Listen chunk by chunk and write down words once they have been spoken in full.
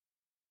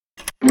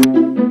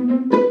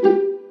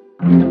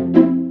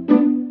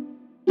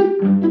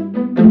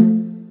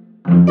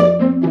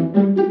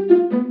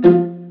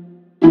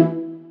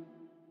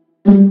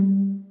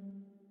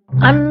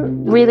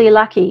I'm really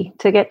lucky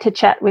to get to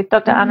chat with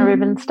Dr. Anna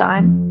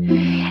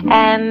Rubinstein,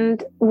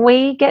 and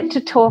we get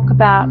to talk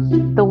about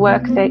the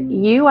work that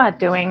you are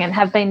doing and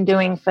have been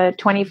doing for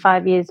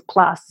 25 years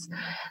plus,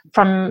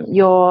 from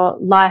your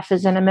life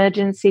as an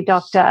emergency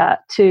doctor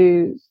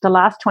to the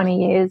last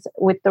 20 years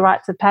with the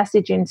Rites of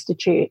Passage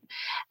Institute,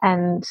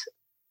 and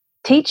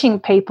teaching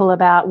people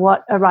about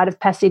what a rite of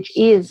passage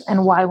is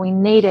and why we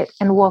need it,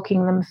 and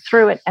walking them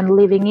through it and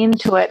living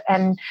into it.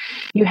 And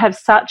you have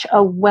such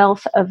a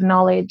wealth of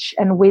knowledge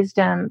and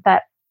wisdom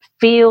that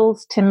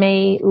feels to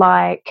me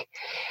like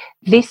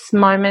this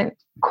moment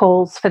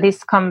calls for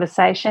this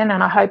conversation.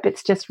 And I hope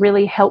it's just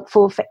really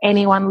helpful for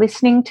anyone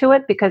listening to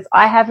it, because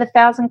I have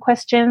 1,000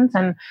 questions,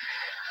 and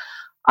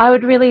I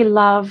would really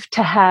love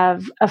to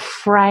have a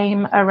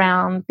frame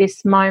around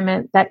this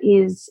moment that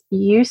is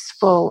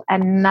useful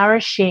and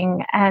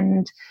nourishing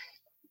and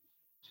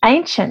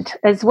ancient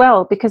as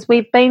well, because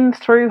we've been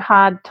through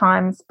hard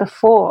times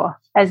before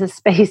as a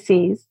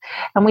species,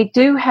 and we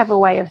do have a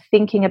way of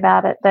thinking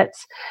about it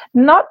that's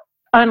not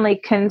only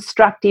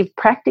constructive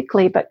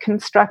practically, but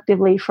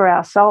constructively for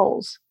our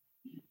souls.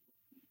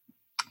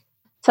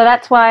 So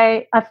that's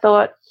why I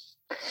thought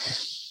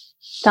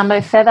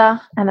Dumbo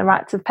Feather and the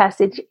Rites of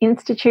Passage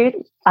Institute,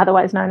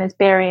 otherwise known as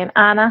Barry and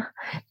Anna,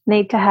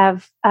 need to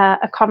have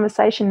a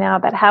conversation now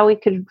about how we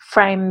could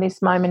frame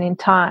this moment in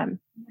time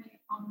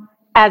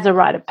as a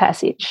rite of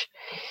passage.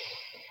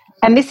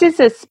 And this is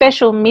a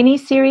special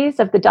mini-series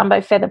of the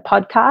Dumbo Feather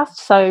podcast,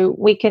 so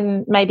we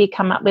can maybe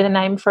come up with a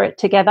name for it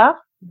together.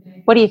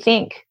 What do you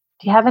think?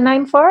 Do you have a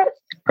name for it?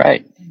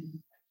 Great.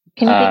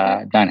 Can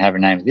you don't have a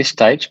name at this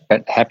stage,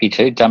 but happy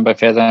to. Dumbo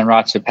Feather and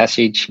Rites of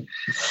Passage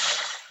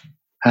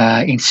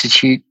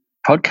Institute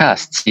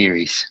podcast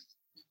series.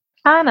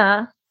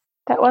 Anna,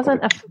 that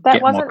wasn't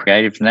more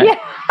creative than that.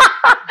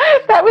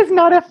 Yeah, that was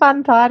not a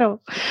fun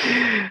title.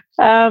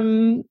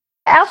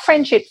 Our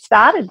friendship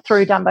started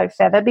through Dumbo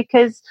Feather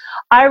because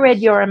I read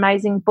your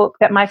amazing book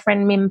that my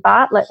friend Mim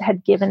Bartlett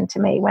had given to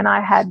me when I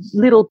had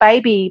little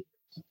baby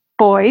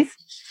boys.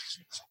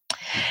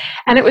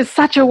 And it was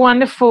such a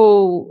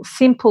wonderful,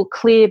 simple,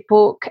 clear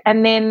book.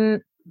 And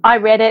then I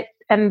read it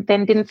and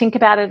then didn't think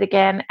about it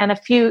again. And a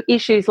few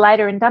issues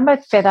later in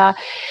Dumbo Feather,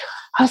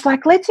 I was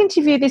like, let's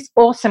interview this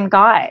awesome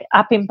guy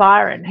up in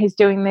Byron who's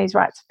doing these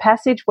Rites of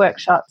Passage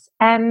workshops.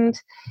 And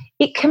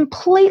it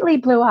completely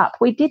blew up.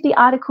 We did the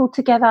article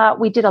together,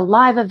 we did a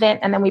live event,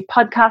 and then we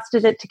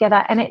podcasted it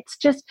together. And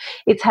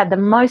it's had the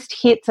most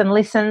hits and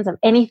listens of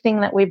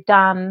anything that we've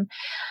done.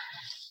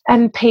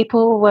 And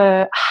people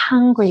were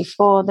hungry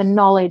for the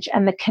knowledge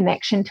and the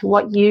connection to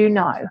what you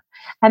know.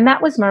 And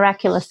that was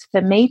miraculous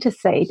for me to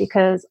see,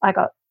 because I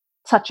got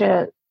such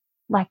a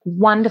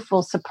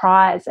wonderful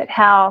surprise at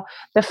how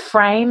the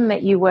frame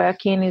that you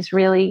work in is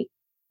really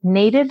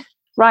needed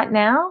right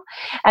now.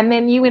 And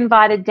then you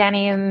invited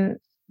Danny and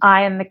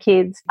I and the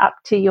kids up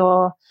to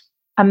your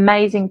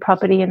amazing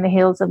property in the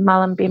hills of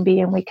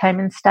Mullumbimby, and we came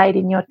and stayed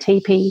in your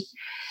teepee.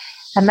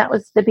 And that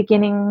was the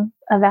beginning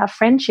of our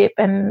friendship.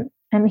 And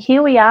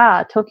here we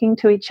are talking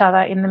to each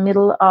other in the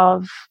middle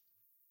of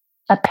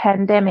a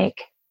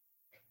pandemic.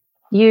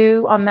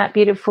 You on that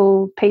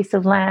beautiful piece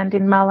of land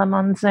in Mullum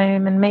on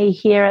Zoom, and me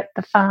here at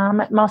the farm,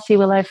 at Mossy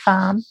Willow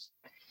Farm.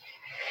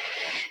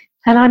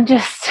 And I'm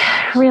just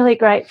really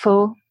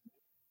grateful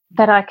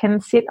that I can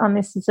sit on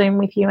this Zoom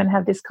with you and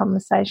have this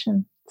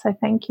conversation. So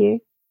thank you.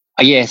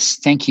 Yes,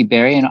 thank you,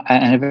 Barry. And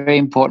a very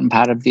important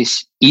part of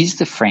this is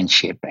the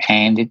friendship,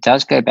 and it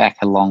does go back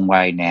a long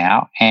way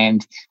now.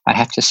 And I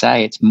have to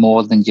say, it's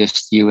more than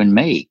just you and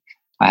me.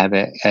 I have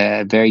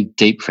a very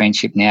deep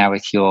friendship now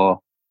with your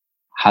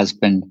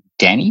husband,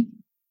 Danny,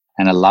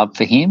 and a love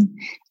for him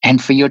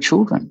and for your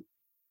children.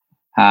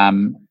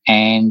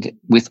 And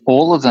with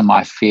all of them,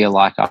 I feel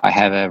like I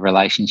have a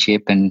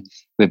relationship, and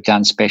we've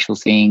done special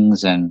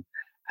things. And,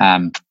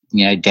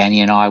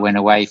 Danny and I went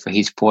away for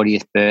his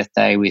 40th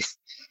birthday with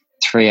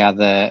 3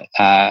 other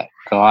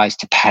guys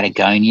to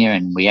Patagonia,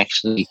 and we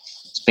actually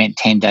spent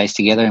 10 days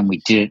together, and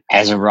we did it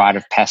as a rite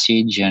of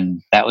passage,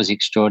 and that was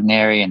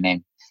extraordinary. And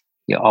then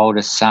your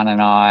oldest son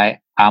and I,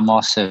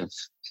 Amos, have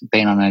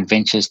been on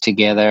adventures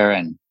together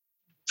and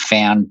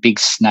found big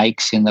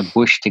snakes in the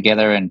bush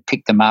together and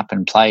picked them up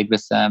and played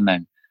with them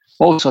and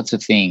all sorts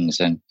of things.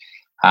 And,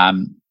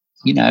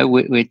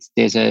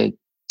 there's a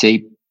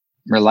deep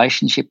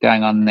relationship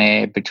going on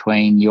there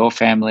between your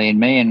family and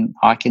me, and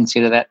I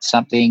consider that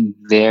something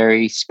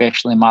very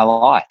special in my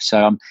life.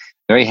 So I'm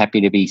very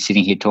happy to be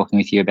sitting here talking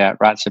with you about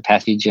Rites of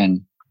Passage,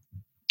 and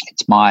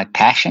it's my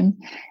passion,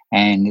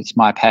 and it's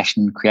my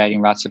passion creating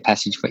Rites of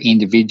Passage for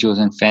individuals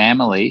and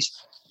families.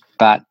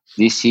 But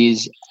this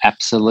is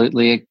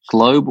absolutely a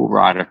global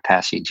rite of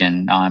passage,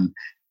 and I'm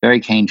very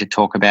keen to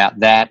talk about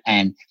that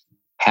and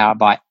how,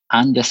 by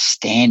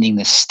understanding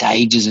the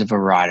stages of a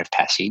rite of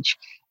passage,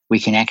 we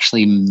can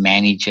actually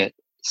manage it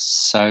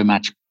so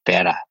much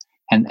better.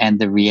 And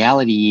the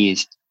reality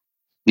is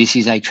this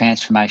is a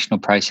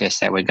transformational process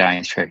that we're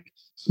going through.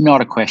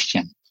 Not a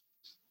question.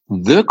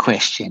 The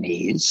question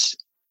is,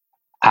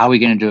 are we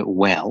going to do it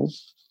well,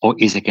 or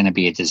is it going to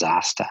be a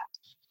disaster?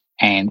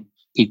 And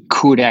it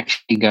could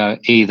actually go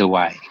either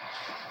way.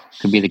 It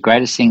could be the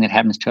greatest thing that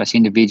happens to us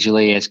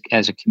individually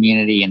as a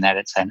community, in that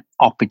it's an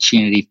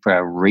opportunity for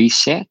a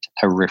reset,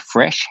 a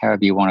refresh,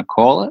 however you want to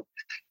call it,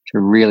 to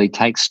really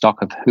take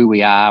stock of who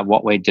we are,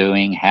 what we're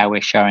doing, how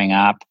we're showing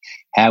up,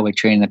 how we're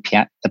treating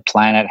the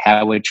planet,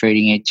 how we're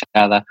treating each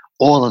other,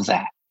 all of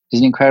that.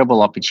 There's an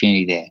incredible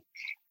opportunity there.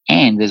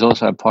 And there's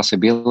also a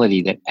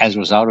possibility that as a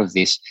result of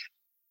this,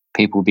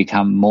 people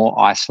become more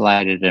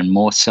isolated and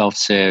more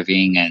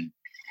self-serving,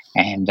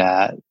 and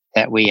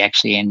that we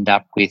actually end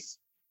up with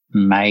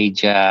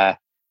major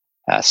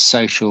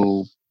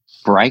social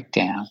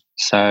breakdown.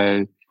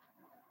 So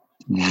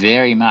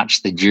very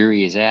much the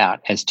jury is out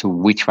as to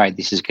which way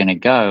this is going to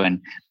go.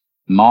 And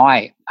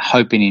my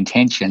hope and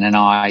intention, and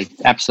I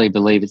absolutely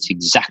believe it's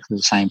exactly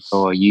the same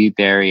for you,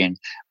 Barry, and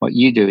what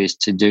you do, is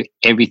to do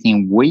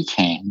everything we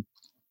can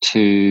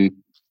to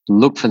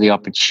look for the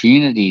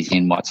opportunities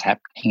in what's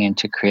happening and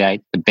to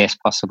create the best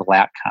possible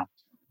outcome.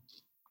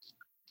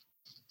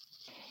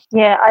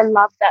 Yeah, I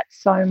love that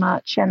so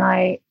much. And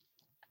I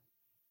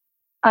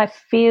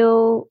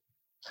feel,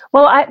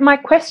 well, my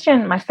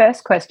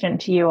first question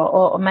to you,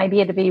 or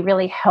maybe it'd be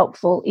really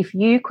helpful if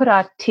you could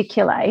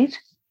articulate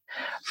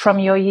from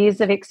your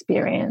years of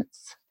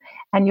experience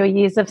and your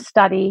years of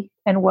study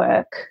and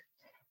work,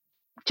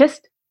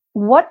 just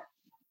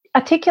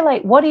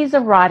articulate what is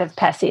a rite of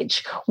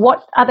passage,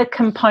 what are the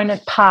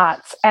component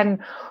parts, and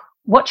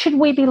what should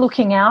we be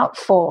looking out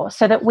for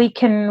so that we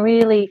can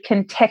really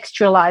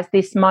contextualize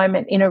this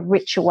moment in a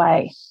richer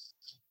way?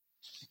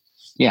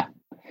 Yeah,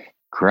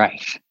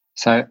 great.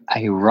 So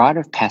a rite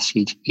of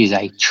passage is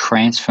a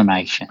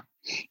transformation.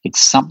 It's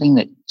something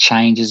that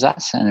changes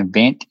us, an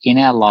event in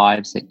our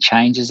lives that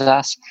changes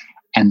us,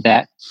 and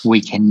that we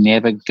can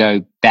never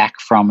go back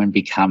from and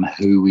become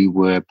who we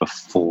were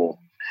before.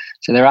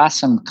 So there are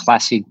some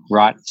classic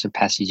rites of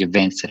passage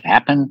events that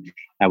happen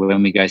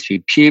when we go through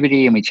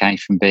puberty and we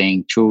change from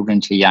being children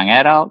to young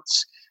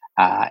adults.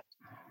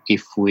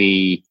 If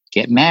we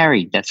get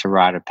married, that's a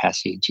rite of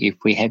passage. If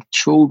we have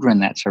children,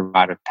 that's a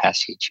rite of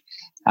passage.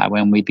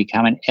 When we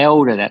become an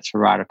elder, that's a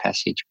rite of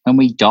passage. When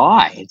we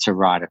die, it's a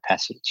rite of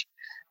passage.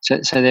 So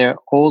there are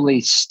all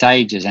these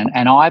stages,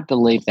 and I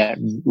believe that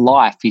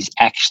life is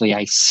actually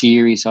a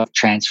series of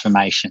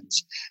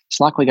transformations. It's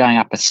like we're going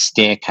up a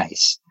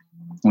staircase.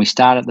 We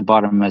start at the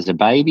bottom as a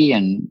baby,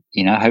 and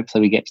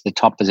hopefully we get to the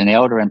top as an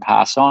elder and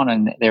pass on,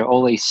 and there are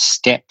all these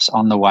steps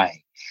on the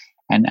way.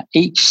 And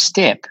each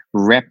step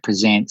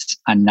represents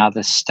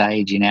another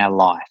stage in our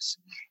lives.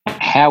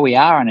 How we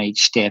are on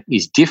each step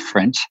is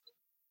different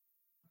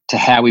to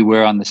how we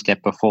were on the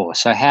step before.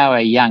 So how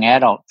a young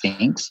adult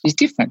thinks is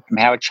different from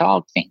how a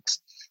child thinks.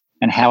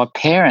 And how a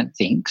parent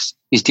thinks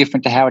is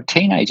different to how a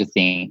teenager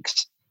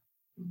thinks.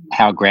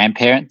 How a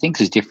grandparent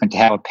thinks is different to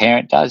how a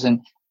parent does,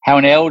 and how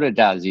an elder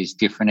does is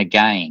different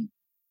again.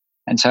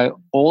 And so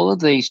all of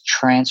these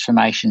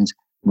transformations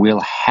will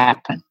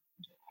happen.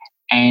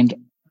 And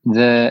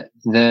what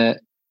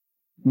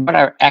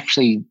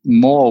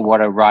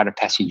a rite of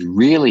passage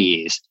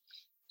really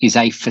is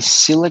a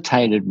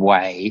facilitated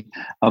way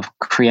of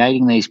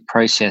creating these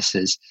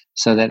processes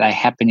so that they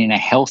happen in a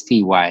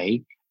healthy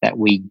way, that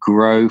we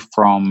grow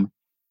from,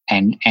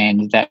 and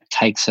that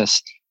takes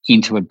us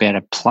into a better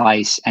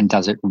place and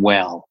does it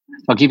well.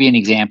 I'll give you an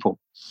example.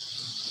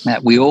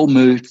 We all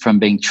moved from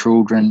being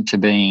children to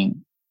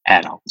being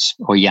adults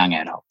or young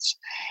adults.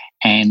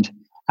 And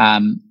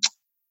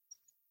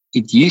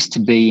it used to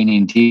be in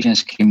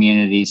Indigenous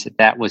communities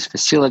that was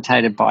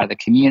facilitated by the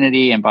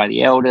community and by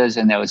the elders,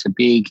 and there was a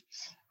big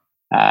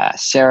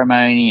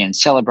ceremony and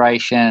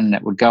celebration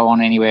that would go on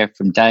anywhere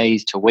from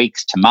days to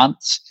weeks to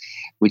months,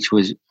 which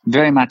was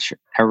very much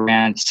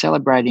around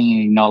celebrating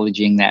and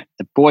acknowledging that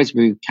the boys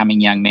were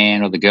becoming young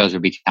men or the girls were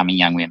becoming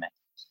young women.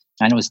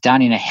 And it was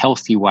done in a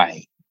healthy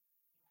way.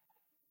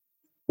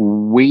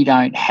 We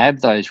don't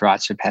have those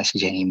rites of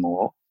passage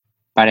anymore,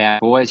 but our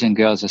boys and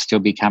girls are still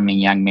becoming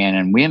young men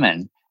and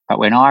women. But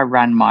when I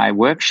run my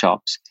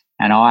workshops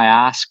and I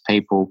ask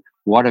people,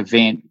 what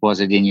event was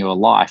it in your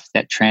life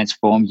that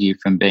transformed you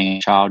from being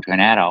a child to an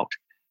adult?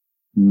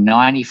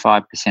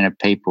 95% of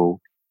people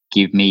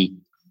give me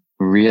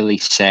really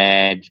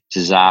sad,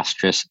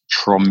 disastrous,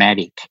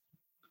 traumatic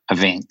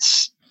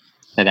events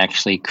that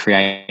actually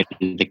created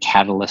the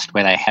catalyst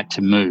where they had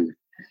to move.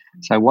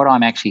 So what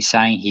I'm actually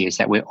saying here is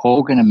that we're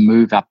all going to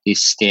move up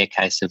this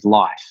staircase of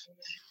life.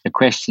 The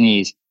question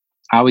is,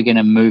 are we going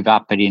to move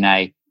up it in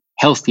a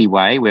healthy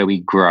way where we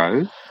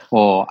grow,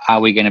 or are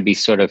we going to be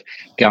sort of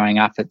going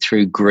up it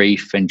through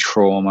grief and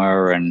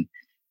trauma and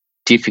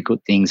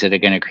difficult things that are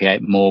going to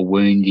create more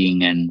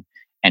wounding and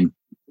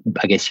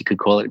I guess you could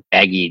call it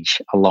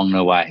baggage along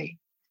the way?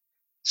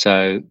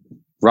 So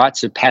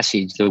rites of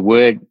passage, the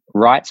word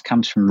rites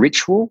comes from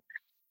ritual.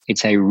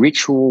 It's a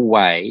ritual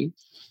way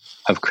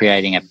of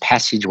creating a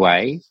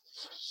passageway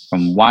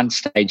from one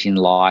stage in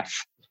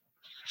life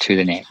to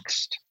the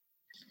next.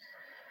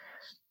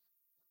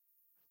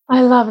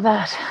 I love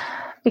that,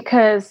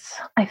 because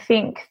I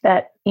think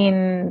that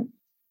in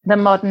the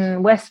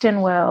modern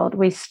Western world,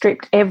 we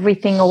stripped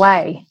everything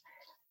away.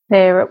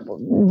 Their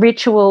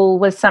ritual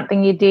was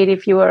something you did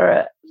if you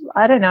were,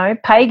 I don't know,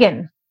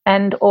 pagan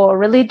and or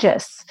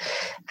religious.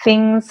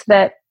 Things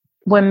that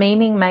were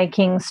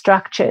meaning-making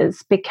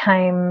structures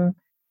became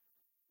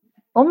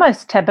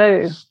almost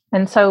taboo.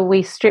 And so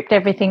we stripped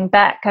everything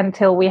back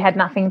until we had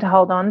nothing to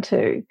hold on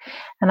to.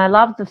 And I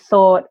love the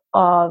thought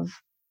of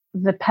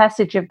the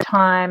passage of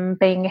time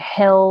being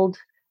held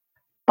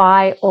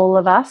by all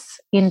of us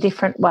in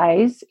different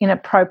ways, in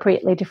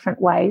appropriately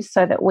different ways,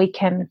 so that we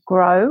can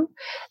grow,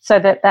 so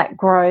that that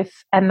growth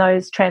and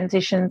those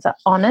transitions are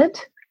honoured.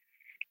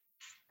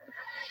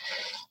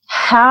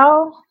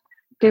 How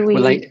do we...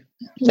 Well,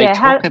 they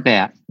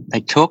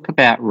talk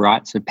about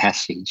rites of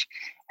passage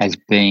as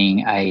being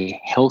a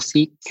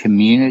healthy,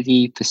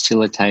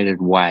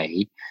 community-facilitated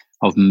way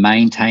of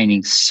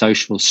maintaining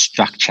social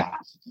structure.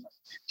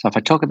 So if I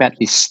talk about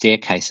this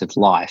staircase of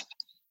life,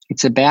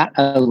 it's about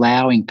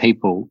allowing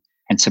people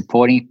and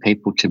supporting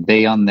people to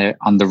be on the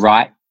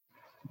right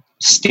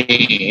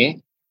stair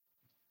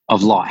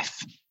of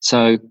life.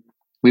 So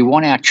we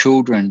want our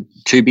children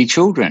to be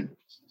children,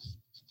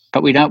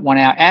 but we don't want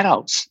our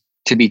adults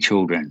to be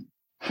children,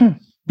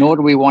 nor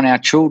do we want our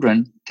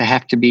children to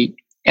have to be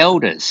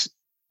elders.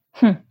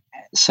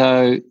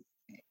 So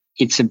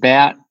it's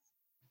about,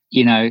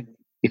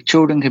 if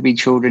children can be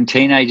children,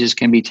 teenagers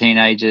can be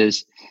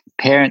teenagers,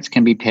 parents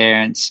can be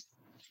parents,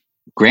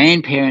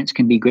 grandparents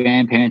can be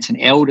grandparents,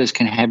 and elders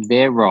can have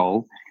their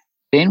role,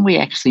 then we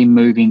actually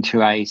move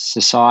into a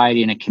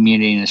society and a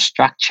community and a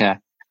structure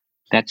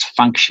that's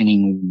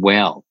functioning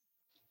well.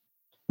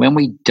 When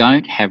we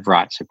don't have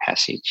rites of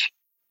passage,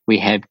 we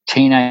have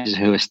teenagers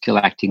who are still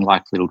acting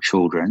like little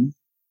children.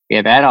 We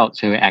have adults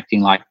who are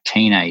acting like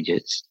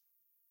teenagers.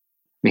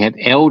 We have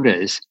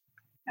elders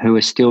who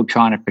are still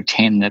trying to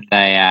pretend that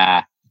they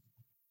are,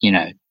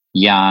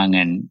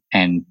 young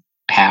and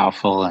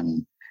powerful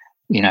and,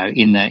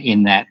 in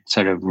that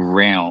sort of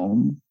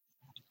realm.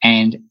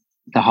 And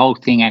the whole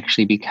thing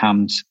actually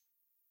becomes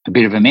a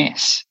bit of a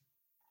mess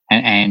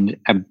and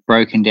a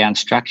broken down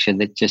structure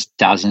that just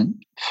doesn't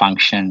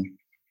function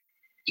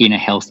in a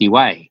healthy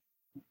way.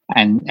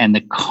 And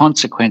the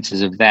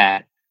consequences of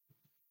that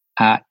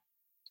are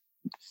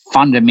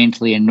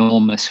fundamentally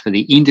enormous for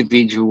the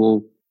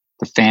individual,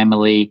 the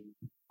family,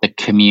 the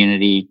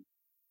community,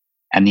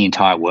 and the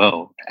entire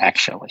world,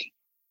 actually.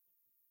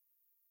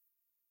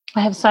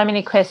 I have so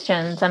many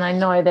questions, and I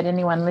know that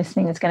anyone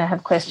listening is going to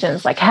have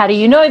questions like, how do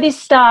you know this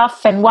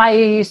stuff, and why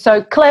are you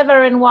so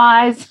clever and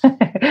wise?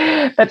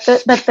 but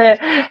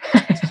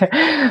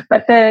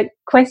the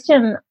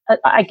question,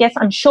 I guess,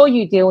 I'm sure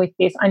you deal with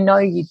this. I know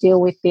you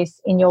deal with this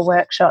in your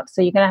workshops,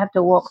 so you're going to have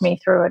to walk me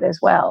through it as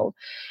well.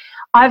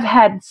 I've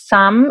had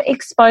some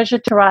exposure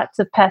to rites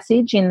of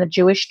passage in the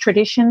Jewish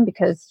tradition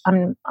because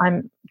I'm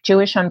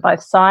Jewish on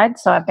both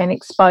sides, so I've been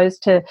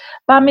exposed to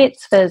bar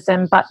mitzvahs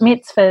and bat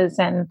mitzvahs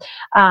and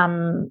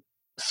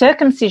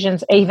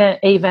circumcisions,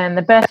 even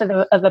the birth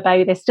of a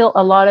baby. There's still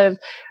a lot of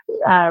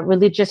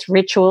religious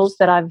rituals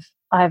that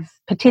I've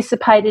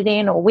participated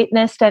in or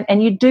witnessed,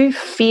 and you do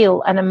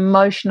feel an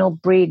emotional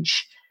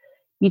bridge.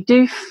 You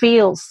do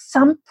feel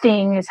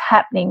something is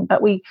happening,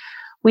 but we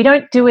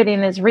don't do it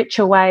in as rich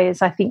a way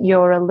as I think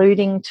you're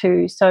alluding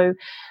to. So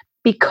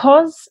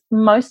because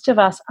most of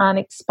us aren't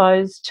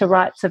exposed to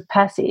rites of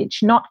passage,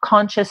 not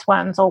conscious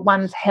ones or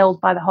ones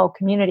held by the whole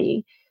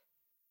community,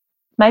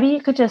 maybe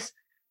you could just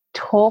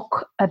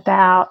talk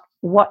about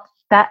what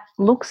that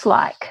looks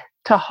like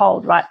to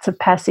hold rites of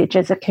passage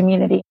as a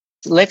community.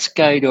 Let's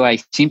go to a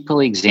simple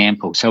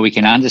example so we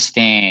can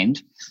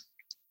understand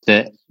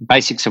the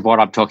basics of what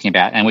I'm talking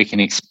about, and we can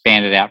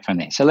expand it out from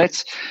there. So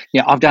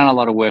I've done a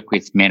lot of work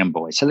with men and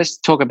boys. So let's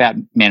talk about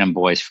men and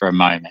boys for a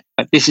moment.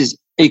 But this is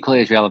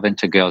equally as relevant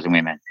to girls and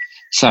women.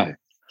 So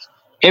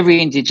every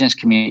Indigenous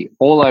community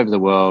all over the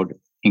world,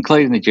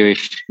 including the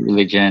Jewish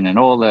religion and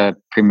all the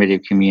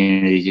primitive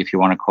communities, if you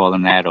want to call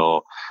them that,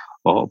 or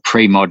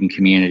pre-modern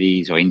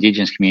communities or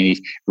Indigenous communities,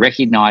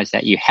 recognise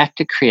that you have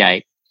to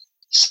create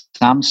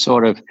some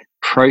sort of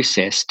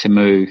process to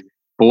move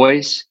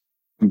boys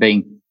from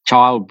being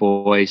child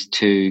boys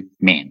to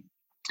men.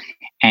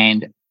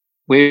 And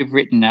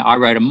I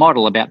wrote a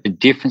model about the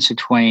difference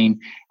between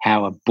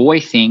how a boy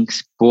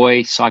thinks,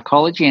 boy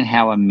psychology, and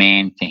how a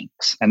man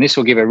thinks. And this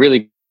will give a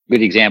really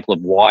good example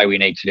of why we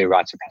need to do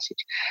rites of passage.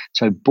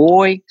 So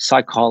boy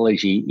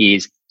psychology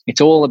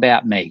it's all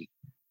about me.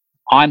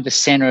 I'm the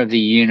center of the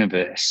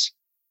universe.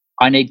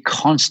 I need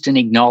constant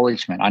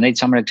acknowledgement. I need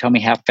someone to tell me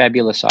how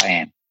fabulous I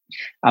am.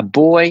 A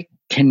boy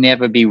can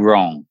never be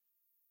wrong.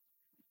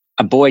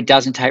 A boy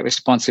doesn't take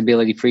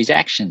responsibility for his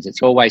actions.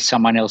 It's always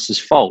someone else's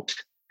fault.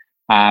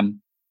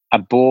 A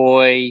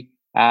boy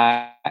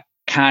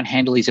can't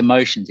handle his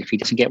emotions. If he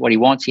doesn't get what he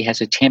wants, he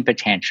has a temper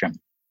tantrum.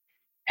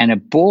 And a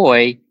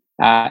boy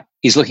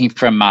is looking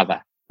for a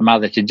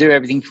mother to do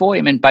everything for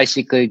him and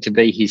basically to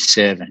be his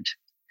servant.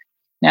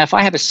 Now, if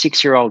I have a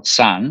 6-year-old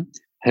son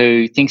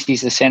who thinks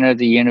he's the center of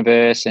the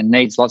universe and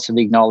needs lots of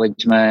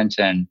acknowledgement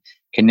and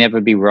can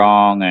never be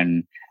wrong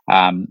and,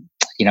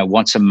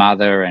 wants a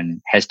mother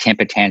and has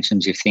temper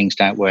tantrums if things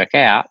don't work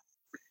out,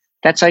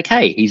 that's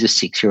okay. He's a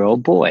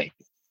 6-year-old boy.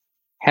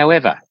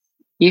 However,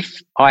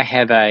 if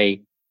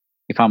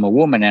I'm a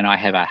woman and I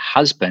have a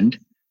husband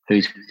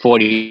who's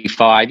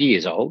 45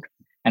 years old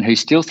and who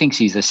still thinks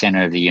he's the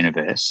center of the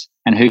universe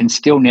and who can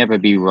still never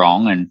be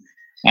wrong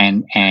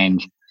and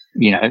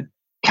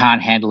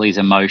can't handle his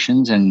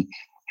emotions and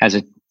has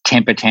a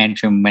temper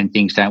tantrum when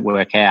things don't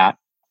work out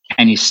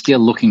and is still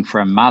looking for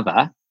a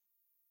mother,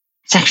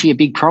 it's actually a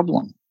big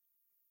problem.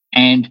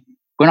 And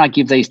when I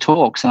give these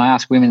talks and I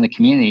ask women in the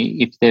community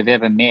if they've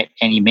ever met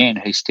any men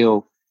who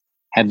still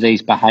have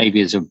these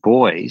behaviours of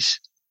boys,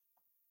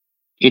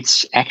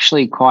 it's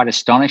actually quite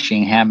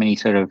astonishing how many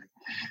sort of,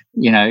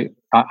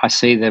 I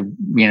see the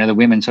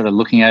women sort of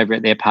looking over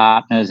at their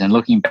partners and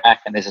looking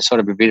back, and there's a sort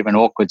of a bit of an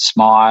awkward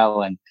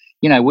smile. And,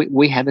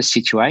 we have a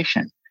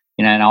situation,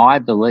 and I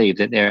believe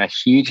that there are a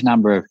huge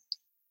number of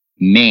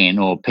men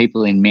or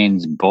people in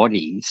men's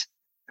bodies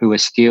who are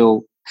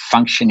still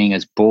functioning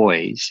as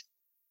boys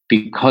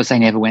because they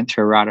never went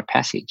through a rite of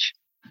passage.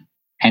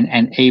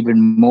 And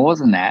even more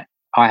than that,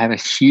 I have a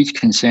huge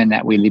concern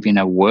that we live in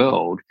a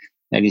world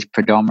that is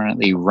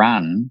predominantly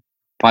run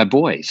by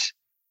boys,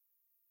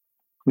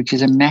 which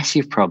is a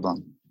massive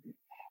problem.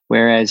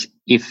 Whereas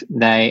if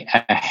a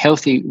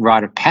healthy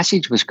rite of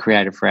passage was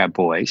created for our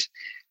boys,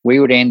 we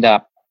would end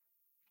up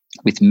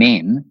with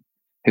men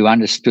who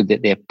understood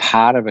that they're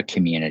part of a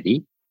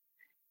community,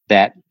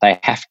 that they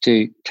have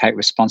to take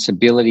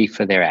responsibility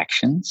for their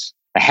actions.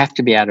 They have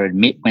to be able to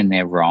admit when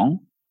they're wrong.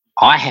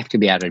 I have to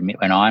be able to admit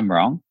when I'm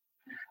wrong.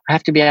 I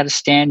have to be able to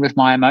stand with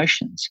my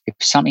emotions. If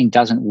something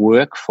doesn't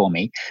work for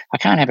me, I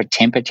can't have a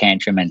temper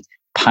tantrum and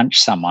punch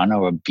someone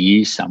or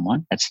abuse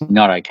someone. That's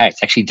not okay.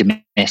 It's actually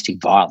domestic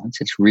violence.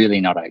 It's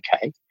really not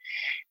okay.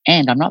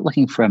 And I'm not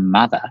looking for a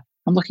mother.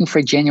 I'm looking for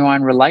a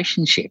genuine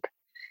relationship.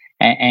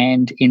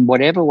 And in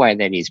whatever way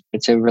that is,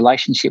 it's a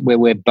relationship where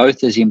we're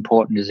both as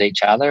important as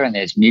each other and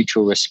there's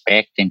mutual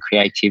respect and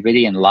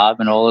creativity and love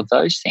and all of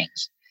those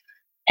things.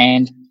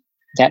 And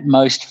that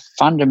most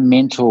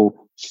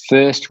fundamental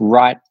first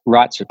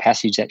rites of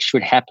passage that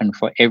should happen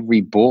for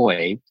every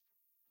boy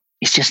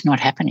is just not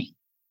happening.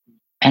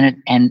 And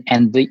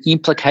the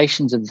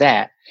implications of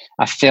that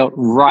are felt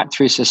right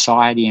through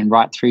society and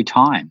right through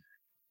time.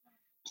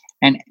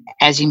 And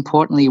as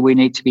importantly, we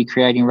need to be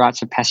creating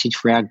rites of passage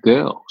for our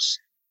girls.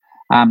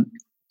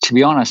 To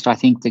be honest, I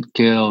think that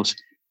girls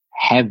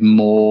have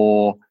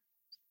more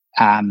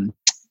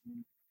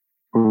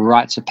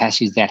rites of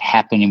passage that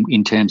happen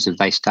in terms of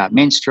they start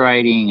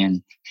menstruating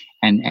and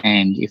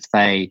if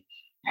they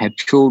have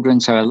children.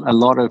 So a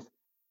lot of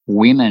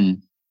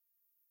women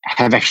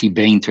have actually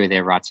been through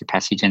their rites of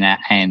passage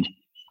and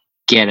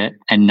get it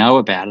and know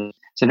about it.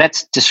 So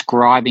that's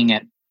describing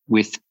it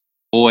with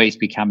boys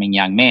becoming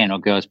young men or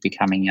girls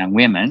becoming young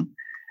women,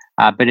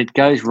 but it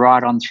goes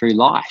right on through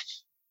life.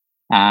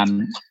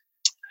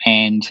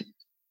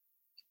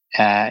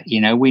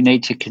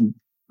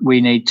 We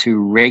need to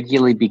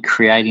regularly be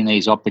creating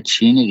these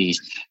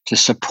opportunities to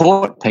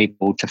support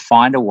people to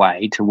find a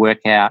way to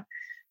work out,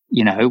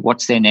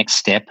 what's their next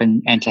step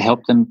and to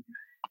help them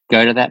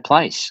go to that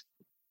place.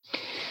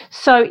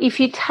 So if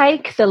you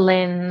take the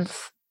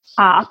lens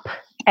up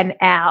and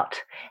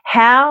out,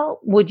 how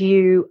would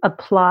you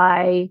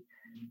apply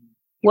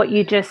what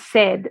you just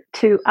said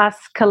to us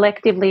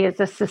collectively as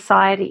a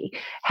society?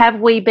 Have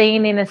we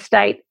been in a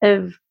state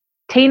of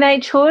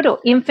teenagehood or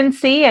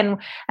infancy and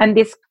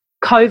this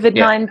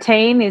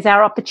COVID-19 is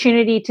our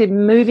opportunity to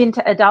move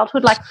into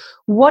adulthood? Like,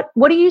 what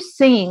are you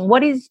seeing?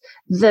 What is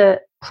the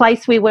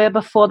place we were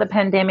before the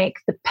pandemic,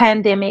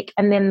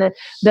 and then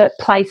the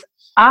place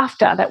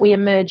after that we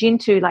emerge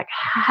into? Like,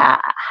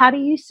 how do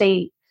you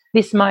see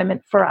this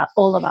moment for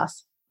all of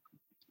us?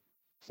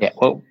 Yeah,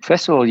 well,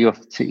 first of all,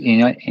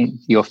 in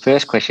your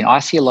first question, I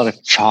see a lot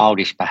of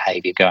childish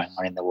behaviour going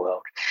on in the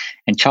world,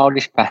 and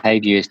childish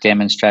behaviour is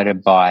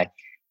demonstrated by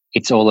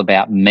it's all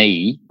about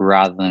me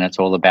rather than it's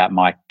all about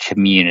my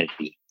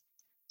community.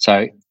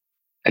 So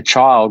a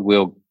child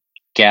will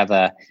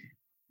gather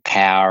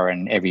power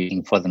and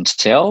everything for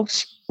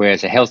themselves,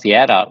 whereas a healthy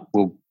adult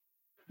will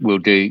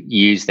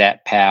use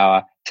that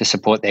power to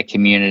support their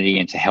community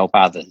and to help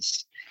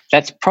others.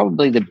 That's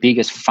probably the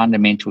biggest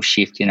fundamental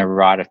shift in a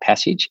rite of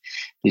passage,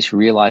 this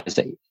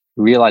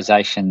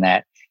realization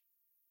that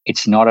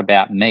it's not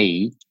about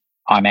me,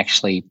 I'm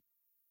actually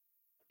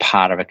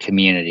part of a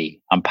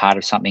community. I'm part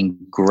of something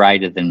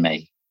greater than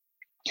me.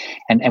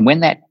 And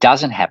when that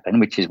doesn't happen,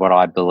 which is what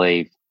I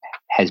believe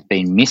has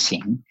been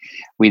missing,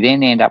 we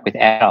then end up with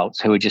adults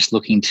who are just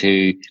looking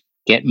to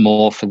get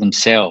more for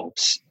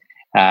themselves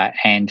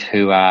and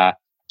who are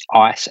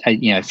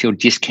feel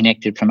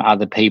disconnected from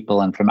other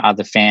people and from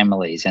other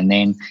families. And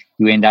then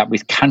you end up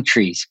with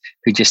countries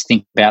who just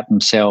think about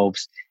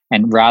themselves,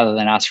 and rather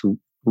than us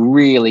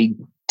really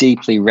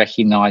deeply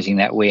recognizing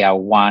that we are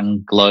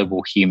one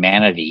global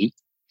humanity,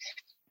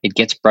 it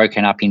gets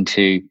broken up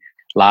into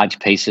large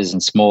pieces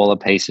and smaller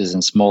pieces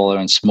and smaller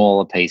and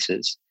smaller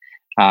pieces.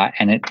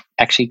 And it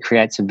actually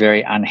creates a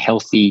very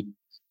unhealthy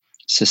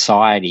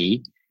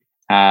society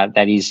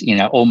that is,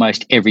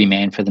 almost every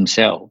man for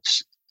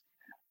themselves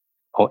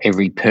or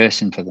every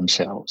person for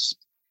themselves.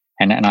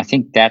 And I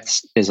think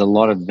there's a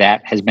lot of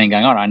that has been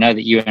going on. I know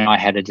that you and I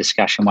had a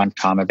discussion one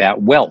time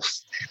about wealth.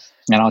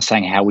 And I was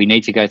saying how we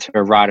need to go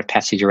through a rite of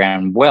passage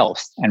around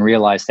wealth and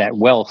realize that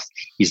wealth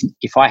is,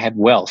 if I have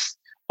wealth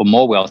or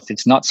more wealth,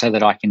 it's not so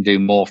that I can do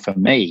more for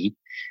me.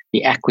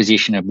 The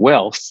acquisition of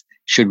wealth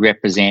should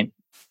represent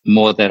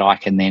more that I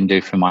can then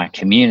do for my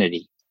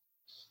community.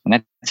 And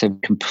that's a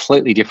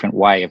completely different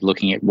way of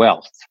looking at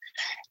wealth.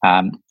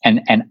 And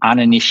an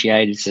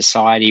uninitiated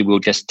society will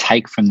just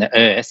take from the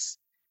earth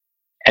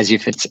as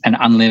if it's an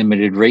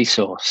unlimited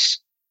resource.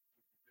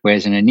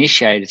 Whereas an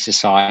initiated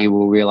society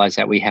will realize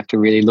that we have to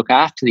really look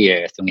after the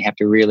earth and we have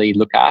to really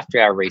look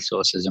after our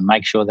resources and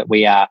make sure that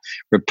we are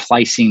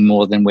replacing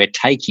more than we're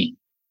taking.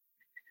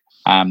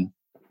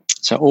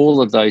 So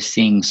all of those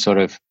things sort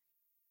of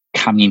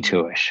come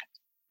into it.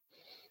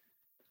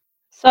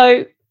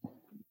 So,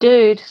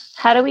 dude,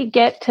 how do we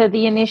get to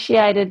the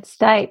initiated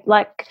state?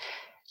 Like,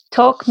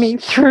 talk me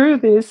through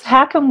this.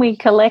 How can we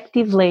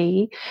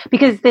collectively,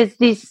 because there's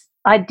this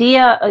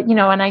idea,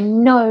 and I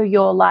know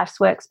your life's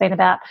work's been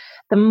about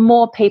the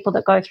more people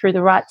that go through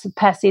the rites of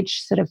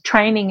passage sort of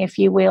training, if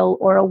you will,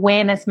 or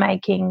awareness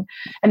making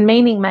and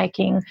meaning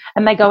making,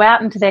 and they go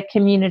out into their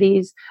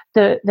communities,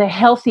 the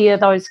healthier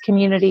those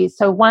communities.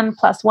 So 1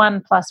 +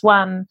 1 +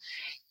 1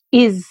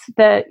 is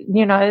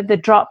the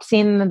drops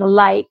in the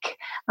lake,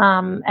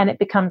 and it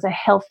becomes a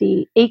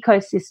healthy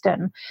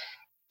ecosystem.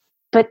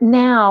 But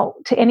now,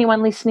 to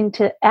anyone listening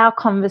to our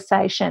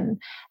conversation,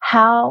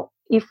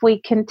 if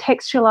we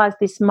contextualize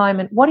this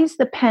moment, what is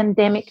the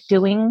pandemic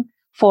doing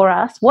for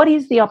us? What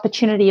is the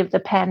opportunity of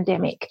the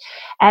pandemic?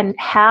 And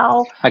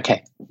how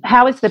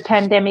is the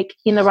pandemic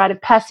in the rite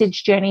of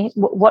passage journey?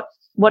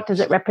 What does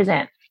it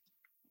represent?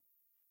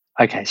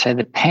 Okay, so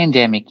the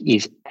pandemic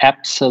is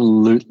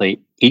it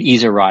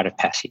is a rite of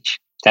passage.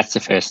 That's the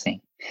first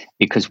thing,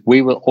 because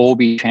we will all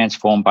be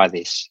transformed by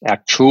this.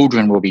 Our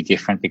children will be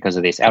different because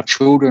of this. Our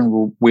children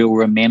will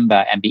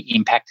remember and be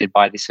impacted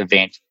by this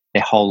event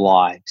their whole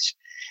lives.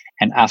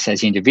 And us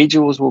as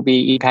individuals will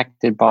be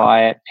impacted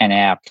by it, and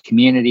our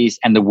communities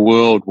and the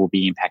world will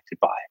be impacted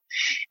by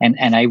it.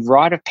 And a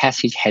rite of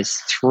passage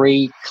has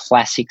 3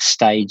 classic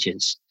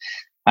stages.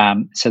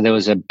 So there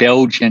was a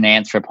Belgian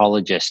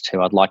anthropologist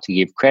who I'd like to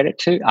give credit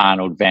to,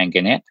 Arnold van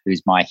Gennep,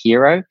 who's my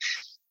hero.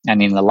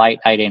 And in the late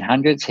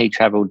 1800s, he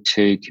travelled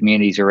to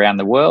communities around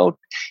the world,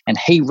 and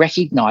he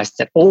recognised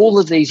that all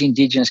of these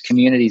Indigenous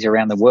communities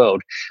around the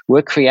world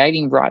were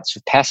creating rites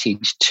of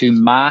passage to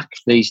mark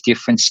these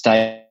different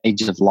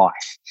stages of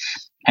life.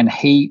 And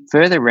he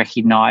further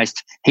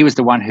recognised, he was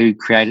the one who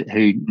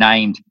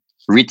named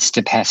rites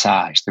de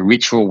passage, the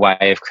ritual way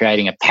of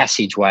creating a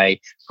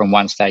passageway from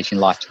one stage in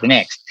life to the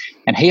next.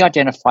 And he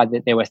identified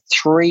that there were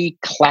 3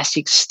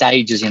 classic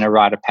stages in a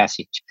rite of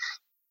passage.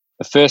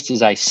 The first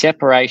is a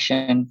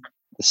separation,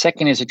 the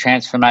second is a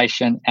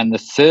transformation, and the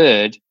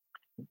third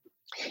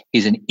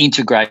is an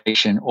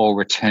integration or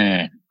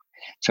return.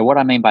 So what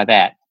I mean by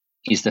that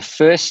is the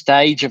first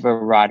stage of a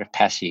rite of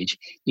passage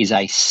is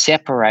a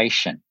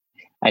separation,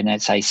 and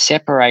it's a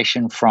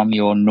separation from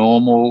your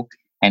normal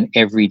and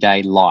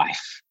everyday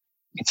life.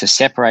 It's a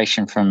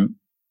separation from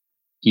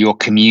your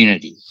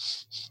community.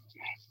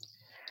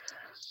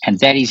 And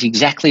that is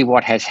exactly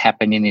what has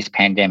happened in this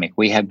pandemic.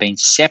 We have been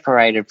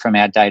separated from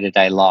our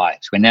day-to-day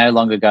lives. We're no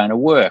longer going to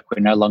work.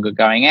 We're no longer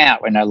going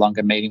out. We're no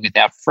longer meeting with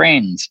our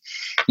friends.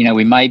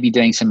 We may be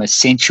doing some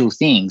essential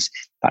things,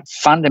 but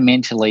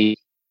fundamentally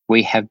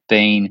we have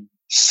been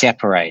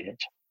separated.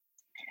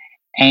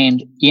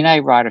 And in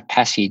a rite of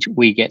passage,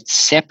 we get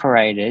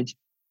separated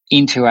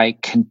into a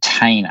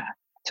container.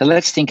 So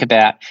let's think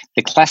about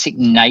the classic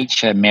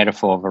nature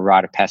metaphor of a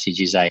rite of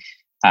passage is a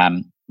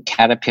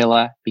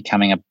caterpillar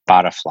becoming a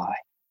butterfly.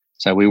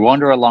 So we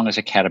wander along as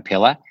a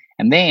caterpillar,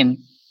 and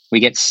then we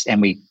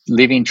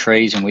live in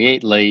trees and we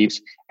eat leaves,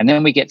 and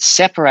then we get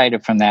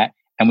separated from that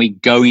and we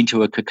go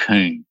into a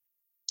cocoon.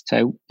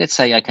 So let's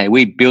say, okay,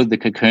 we build the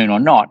cocoon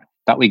or not,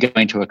 but we go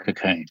into a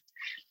cocoon.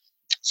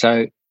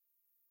 So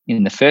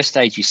in the first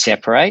stage you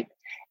separate,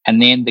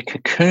 and then the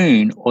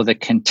cocoon or the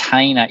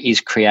container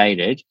is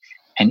created,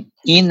 and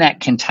in that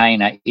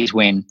container is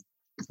when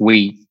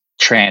we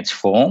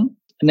transform.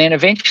 And then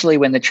eventually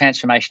when the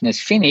transformation is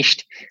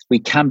finished, we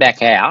come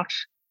back out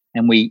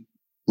and we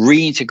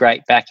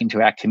reintegrate back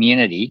into our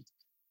community,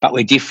 but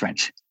we're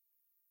different.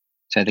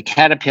 So the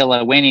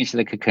caterpillar went into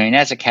the cocoon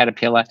as a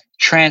caterpillar,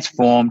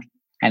 transformed,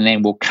 and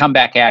then we'll come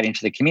back out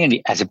into the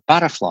community as a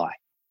butterfly,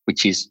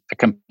 which is a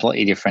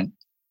completely different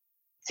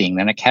thing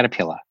than a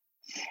caterpillar.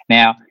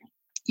 Now,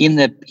 in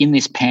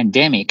this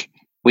pandemic,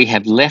 we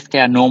have left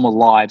our normal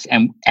lives,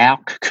 and our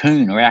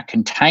cocoon or our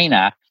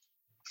container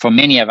for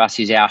many of us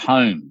is our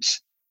homes.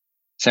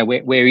 So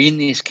we're in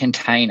this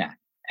container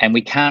and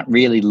we can't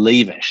really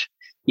leave it.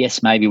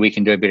 Yes, maybe we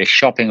can do a bit of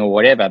shopping or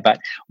whatever, but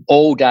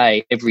all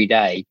day, every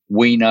day,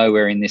 we know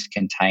we're in this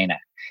container,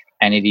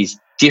 and it is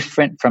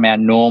different from our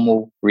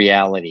normal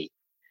reality.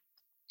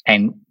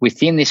 And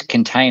within this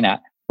container,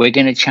 we're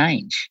going to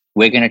change.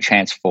 We're going to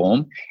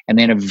transform. And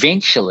then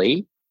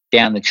eventually,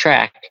 down the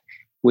track,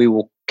 we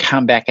will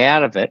come back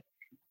out of it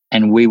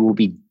and we will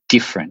be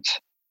different.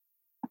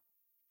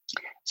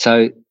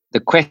 So the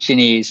question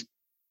is,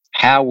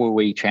 how will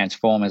we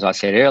transform, as I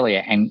said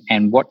earlier,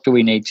 and what do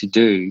we need to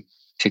do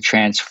to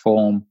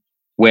transform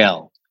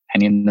well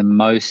and in the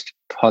most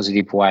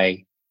positive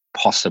way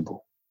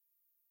possible?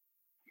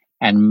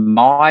 And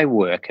my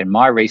work and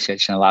my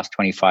research in the last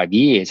 25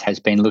 years has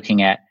been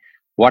looking at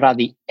what are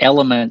the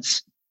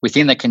elements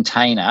within the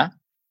container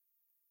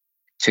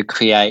to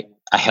create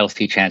a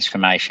healthy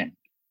transformation.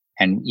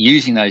 And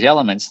using those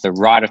elements, the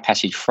rite of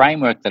passage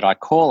framework that I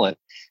call it,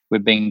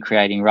 we've been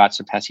creating rites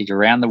of passage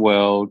around the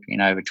world in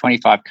over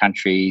 25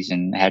 countries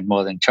and had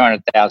more than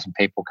 200,000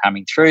 people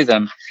coming through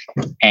them.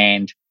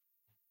 And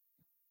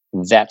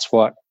that's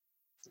what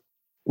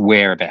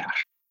we're about.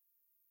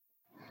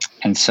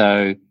 And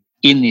so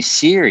in this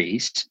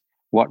series,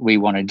 what we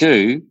want to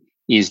do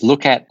is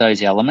look at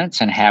those elements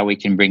and how we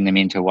can bring them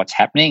into what's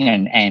happening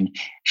and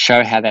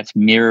show how that's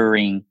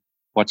mirroring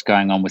what's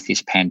going on with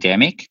this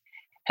pandemic,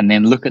 and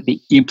then look at the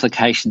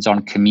implications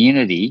on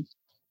community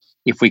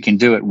if we can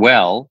do it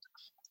well.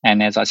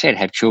 And as I said,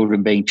 have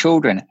children being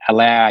children,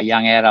 allow our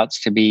young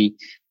adults to be,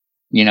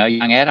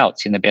 young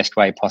adults in the best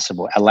way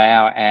possible,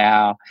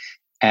 allow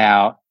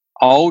our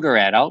older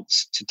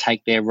adults to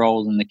take their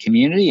role in the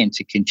community and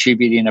to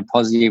contribute in a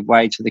positive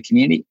way to the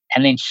community.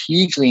 And then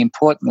hugely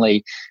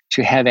importantly,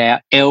 to have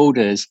our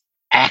elders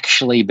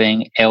actually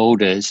being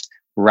elders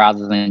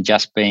rather than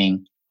just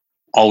being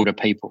older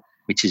people,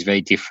 which is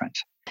very different.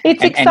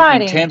 It's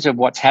exciting. And in terms of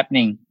what's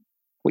happening,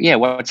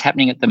 what's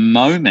happening at the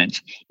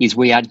moment is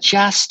we are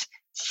just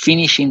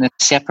finishing the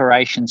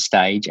separation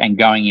stage and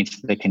going into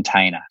the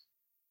container.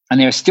 And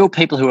there are still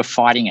people who are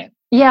fighting it.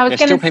 Yeah, I was going to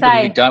say. There's still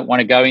people who don't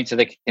want to go into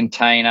the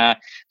container.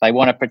 They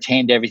want to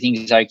pretend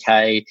everything's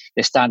okay.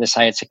 They're starting to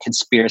say it's a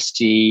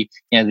conspiracy.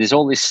 There's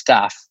all this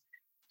stuff.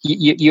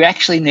 You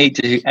actually need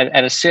to,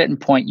 at a certain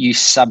point, you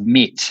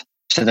submit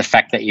to the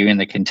fact that you're in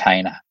the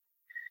container.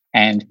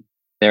 And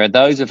there are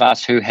those of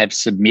us who have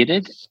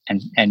submitted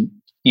and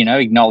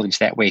acknowledge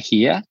that we're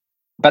here.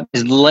 But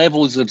there's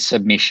levels of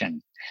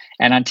submission.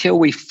 And until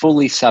we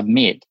fully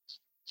submit,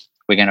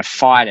 we're going to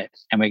fight it,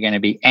 and we're going to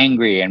be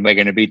angry, and we're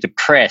going to be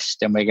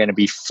depressed, and we're going to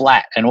be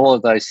flat, and all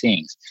of those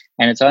things.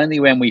 And it's only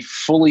when we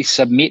fully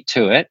submit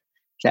to it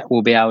that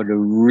we'll be able to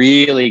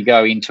really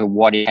go into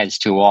what it has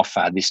to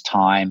offer this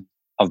time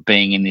of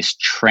being in this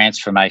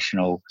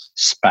transformational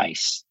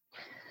space.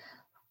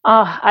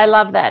 Oh, I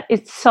love that.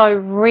 It's so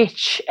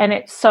rich and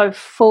it's so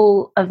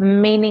full of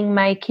meaning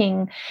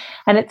making.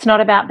 And it's not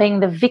about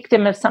being the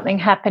victim of something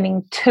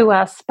happening to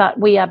us, but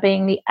we are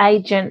being the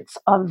agents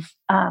of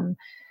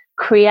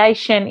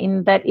creation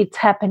in that it's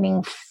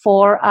happening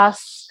for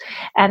us.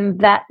 And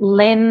that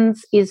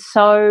lens is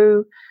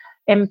so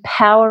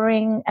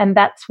empowering. And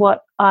that's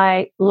what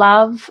I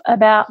love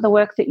about the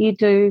work that you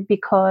do,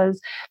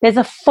 because there's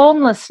a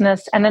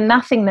formlessness and a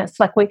nothingness.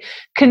 Like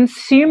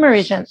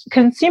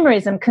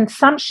consumerism,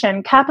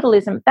 consumption,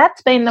 capitalism,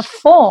 that's been the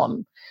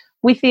form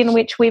within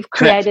which we've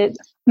created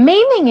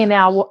meaning in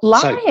our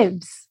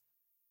lives. So,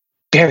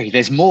 Berry,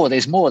 there's more. Now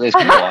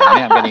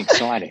I'm getting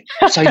excited.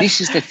 So this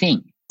is the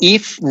thing.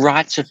 If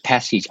rites of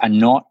passage are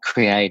not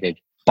created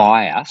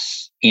by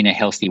us in a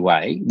healthy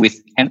way,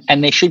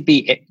 and there should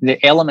be,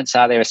 the elements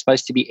are there are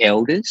supposed to be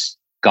elders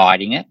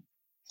guiding it,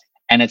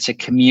 and it's a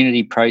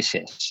community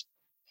process.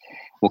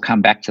 We'll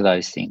come back to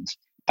those things.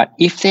 But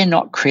if they're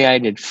not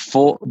created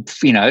for,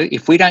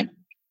 if we don't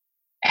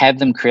have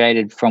them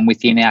created from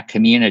within our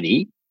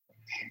community,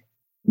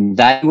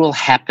 they will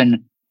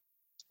happen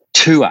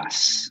to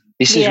us.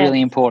 This is really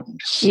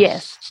important.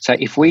 Yes. So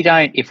if we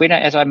don't,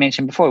 as I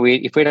mentioned before,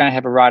 if we don't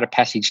have a rite of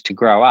passage to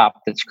grow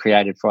up that's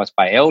created for us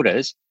by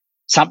elders,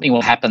 something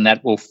will happen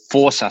that will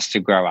force us to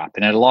grow up,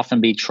 and it'll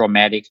often be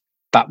traumatic,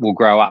 but we'll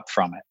grow up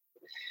from it.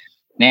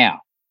 Now,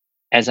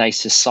 as a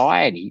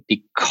society,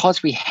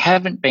 because we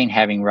haven't been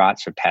having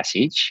rites of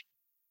passage,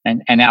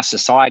 and our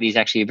society is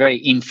actually a very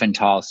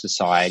infantile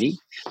society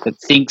that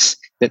thinks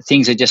that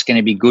things are just going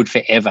to be good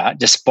forever,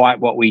 despite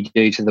what we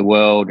do to the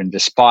world and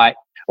despite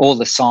all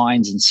the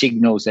signs and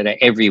signals that are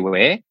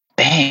everywhere.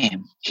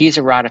 Bam, here's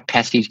a rite of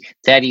passage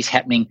that is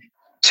happening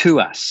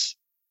to us.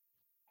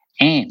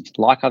 And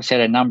like I've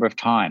said a number of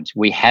times,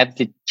 we have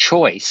the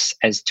choice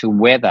as to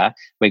whether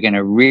we're going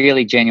to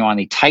really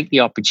genuinely take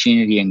the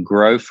opportunity and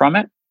grow from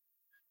it,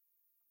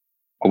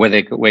 or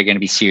whether we're going to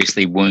be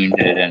seriously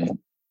wounded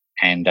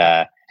and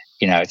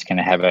it's going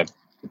to have a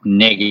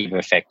negative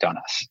effect on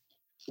us.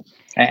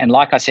 And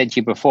like I said to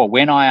you before,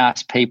 when I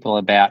ask people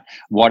about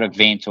what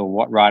event or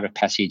what rite of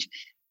passage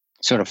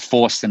sort of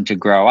forced them to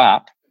grow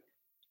up,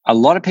 a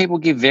lot of people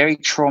give very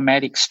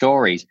traumatic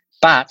stories,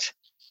 but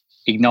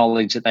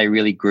acknowledge that they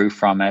really grew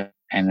from it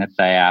and that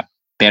they are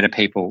better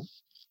people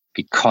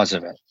because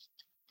of it.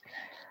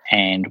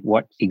 And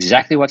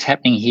what's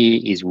happening here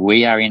is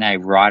we are in a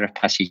rite of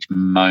passage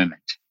moment.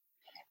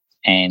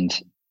 And,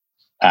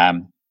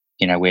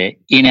 we're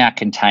in our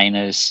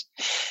containers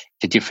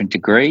to different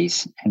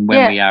degrees. And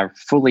when we are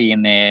fully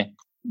in there,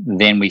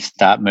 then we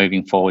start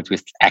moving forwards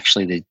with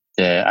actually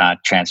the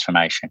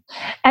transformation.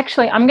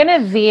 Actually, I'm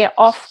going to veer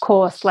off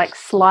course like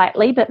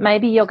slightly, but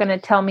maybe you're going to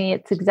tell me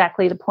it's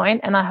exactly the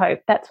point, and I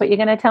hope that's what you're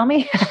going to tell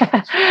me.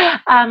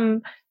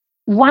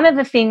 One of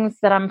the things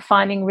that I'm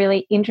finding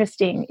really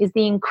interesting is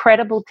the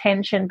incredible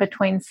tension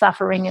between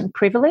suffering and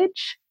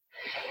privilege.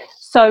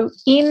 So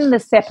in the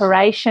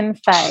separation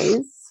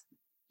phase,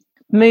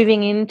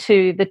 moving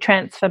into the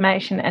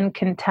transformation and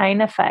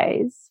container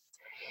phase,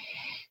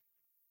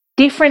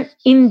 different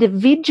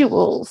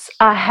individuals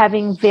are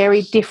having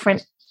very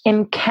different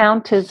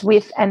encounters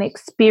with and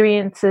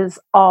experiences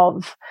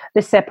of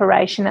the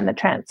separation and the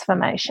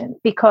transformation.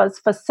 Because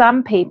for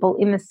some people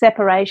in the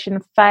separation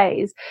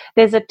phase,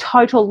 there's a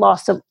total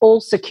loss of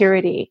all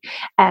security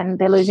and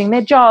they're losing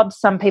their jobs.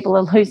 Some people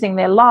are losing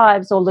their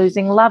lives or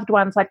losing loved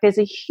ones. Like there's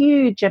a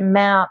huge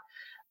amount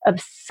of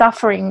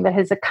suffering that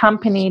has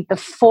accompanied the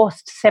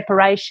forced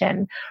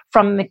separation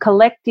from the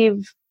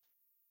collective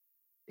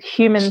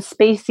human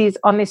species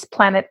on this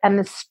planet and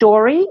the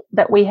story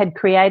that we had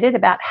created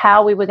about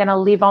how we were going to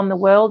live on the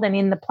world and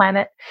in the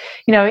planet,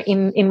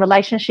 in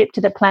relationship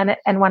to the planet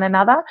and one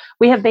another.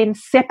 We have been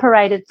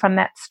separated from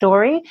that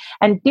story,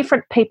 and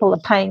different people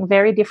are paying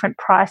very different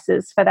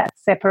prices for that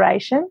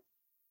separation.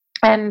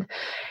 And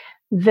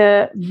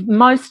the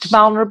most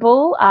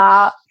vulnerable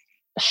are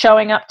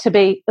showing up to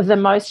be the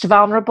most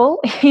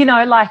vulnerable,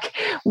 like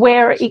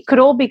where it could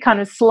all be kind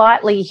of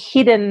slightly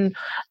hidden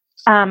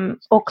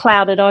or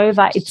clouded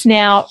over. It's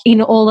now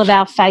in all of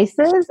our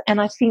faces.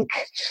 And I think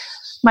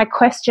my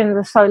questions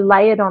are so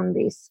layered on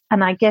this.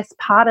 And I guess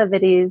part of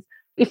it is,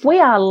 if we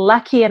are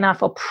lucky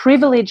enough or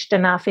privileged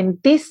enough in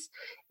this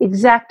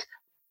exact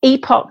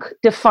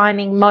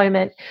epoch-defining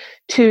moment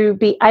to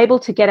be able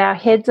to get our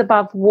heads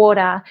above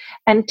water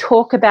and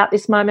talk about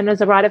this moment as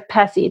a rite of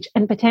passage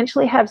and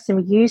potentially have some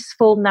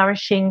useful,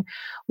 nourishing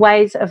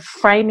ways of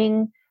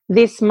framing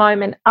this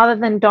moment other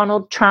than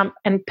Donald Trump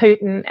and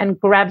Putin and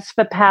grabs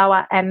for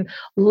power and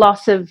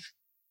loss of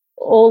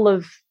all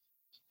of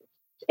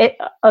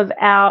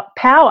our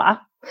power,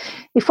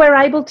 if we're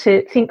able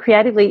to think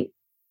creatively,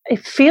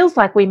 it feels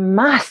like we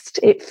must.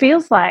 It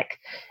feels like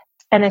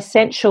an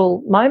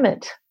essential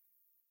moment.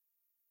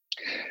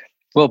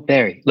 Well,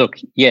 Barry, look,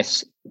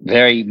 yes,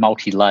 very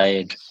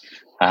multi-layered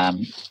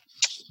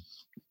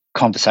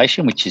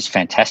conversation, which is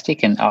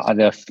fantastic. And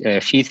there are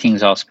a few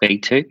things I'll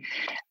speak to.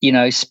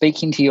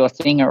 Speaking to your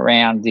thing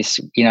around this,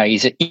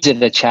 is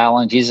it a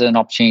challenge? Is it an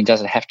opportunity?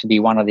 Does it have to be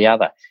one or the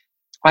other?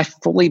 I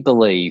fully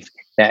believe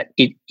that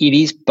it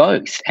is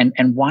both.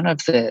 And one of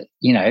the,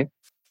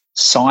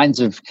 signs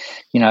of,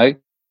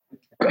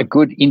 a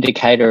good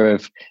indicator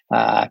of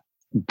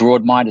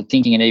broad-minded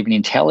thinking and even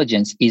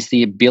intelligence is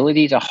the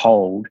ability to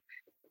hold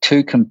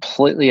two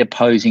completely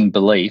opposing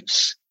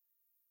beliefs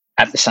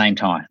at the same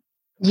time.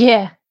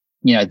 Yeah.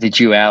 The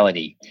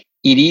duality.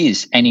 It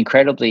is an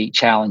incredibly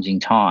challenging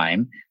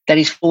time that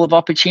is full of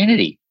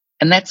opportunity,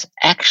 and that's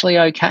actually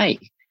okay.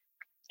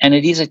 And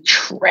it is a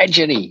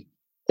tragedy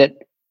that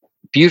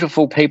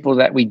beautiful people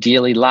that we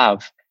dearly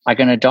love are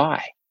going to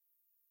die.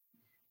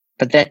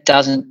 But that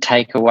doesn't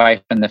take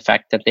away from the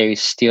fact that there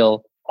is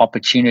still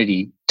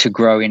opportunity to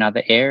grow in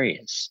other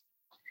areas.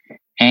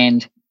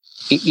 And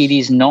it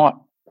is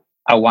not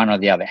a one or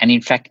the other. And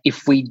in fact,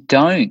 if we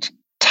don't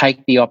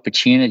take the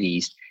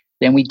opportunities,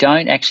 then we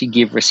don't actually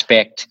give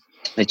respect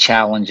to the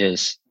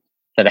challenges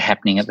that are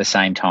happening at the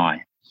same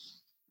time.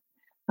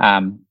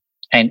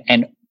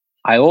 And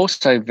I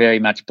also very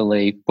much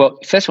believe, well,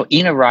 first of all,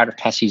 in a rite of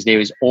passage, there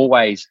is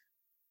always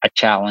a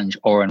challenge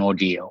or an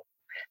ordeal.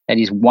 That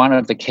is one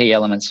of the key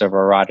elements of a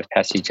rite of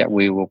passage that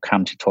we will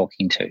come to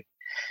talking to.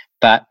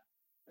 But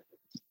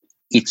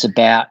it's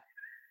about,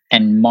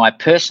 and my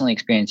personal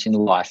experience in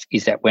life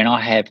is that when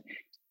I have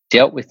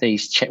dealt with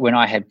when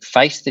I have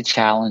faced the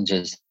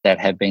challenges that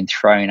have been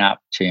thrown up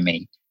to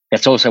me,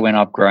 that's also when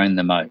I've grown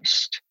the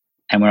most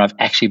and when I've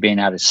actually been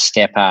able to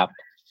step up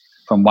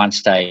from one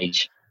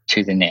stage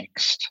to the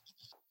next.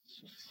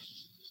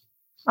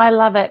 I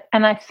love it.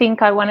 And I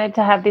think I wanted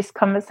to have this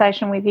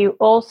conversation with you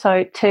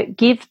also to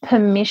give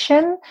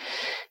permission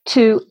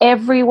to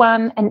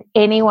everyone and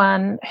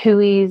anyone who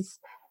is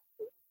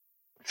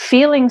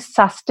feeling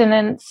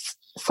sustenance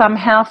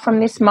somehow from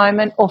this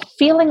moment, or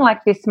feeling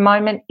like this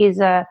moment is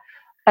a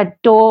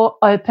door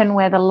open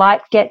where the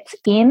light gets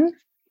in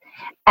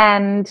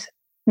and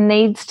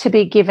needs to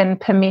be given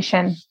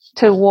permission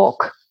to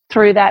walk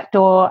through that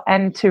door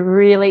and to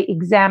really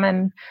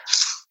examine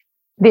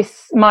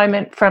this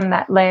moment from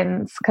that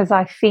lens, because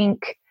I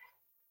think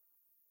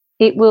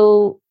it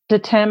will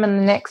determine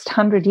the next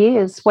 100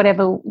 years,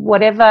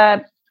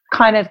 whatever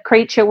kind of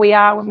creature we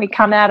are when we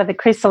come out of the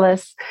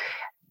chrysalis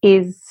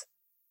is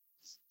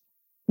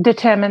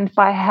determined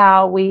by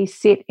how we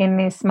sit in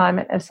this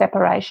moment of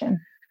separation.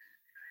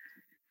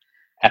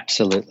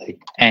 Absolutely.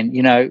 And,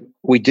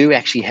 we do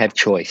actually have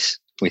choice.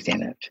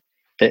 within it.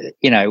 That,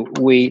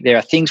 there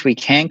are things we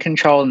can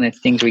control and there are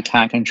things we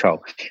can't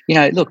control.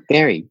 Look,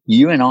 Barry,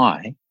 you and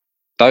I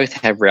both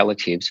have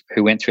relatives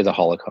who went through the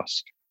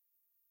Holocaust.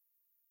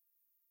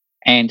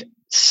 And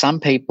some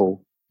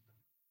people,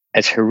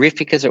 as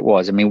horrific as it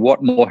was, I mean,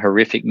 what more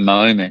horrific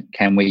moment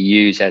can we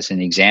use as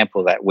an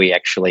example that we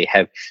actually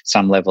have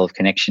some level of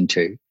connection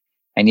to?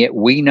 And yet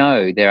we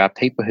know there are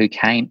people who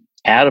came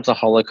out of the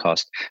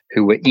Holocaust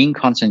who were in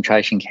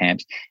concentration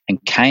camps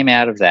and came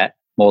out of that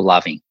more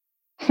loving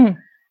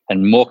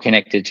and more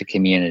connected to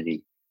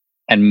community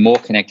and more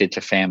connected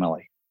to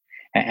family.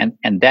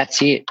 And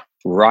that's it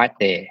right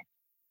there.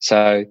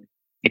 So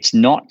it's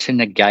not to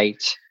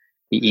negate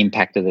the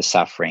impact of the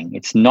suffering.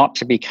 It's not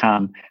to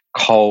become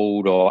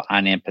cold or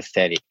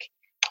unempathetic.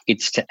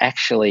 It's to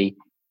actually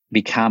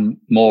become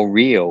more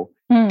real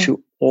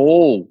to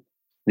all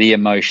the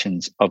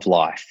emotions of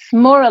life.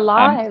 More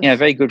alive.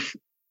 Very good.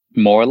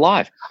 More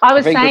alive. I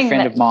was saying a very good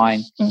friend of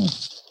mine.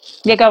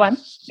 Yeah, go on.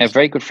 A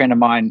very good friend of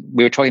mine,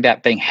 we were talking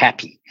about being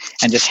happy,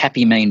 and does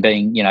happy mean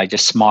being,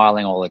 just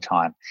smiling all the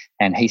time?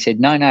 And he said,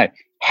 no,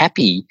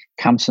 happy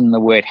comes from the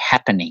word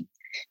happening.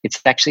 It's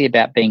actually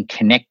about being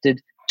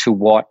connected to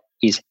what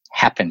is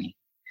happening.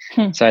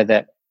 So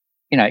that,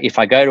 if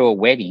I go to a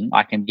wedding,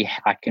 I can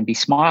be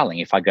smiling.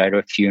 If I go to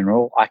a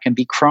funeral, I can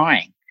be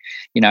crying.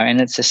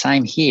 And it's the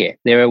same here.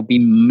 There will be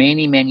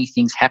many, many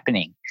things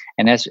happening.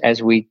 And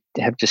as we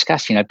have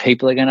discussed,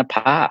 people are going to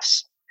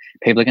pass.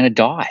 People are going to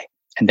die.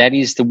 And that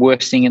is the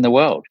worst thing in the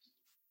world.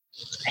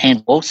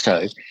 And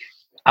also,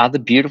 other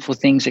beautiful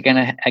things are going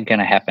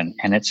to happen.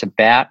 And it's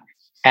about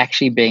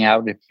actually being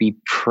able to be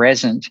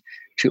present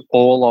to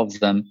all of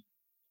them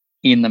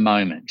in the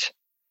moment,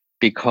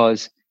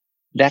 because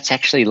that's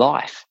actually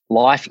life.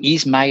 Life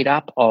is made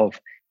up of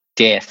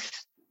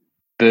death,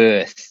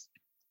 birth,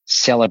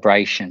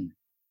 celebration,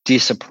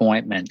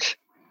 disappointment.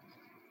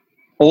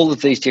 All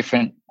of these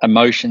different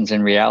emotions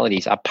and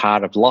realities are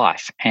part of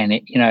life. And,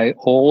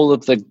 all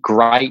of the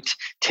great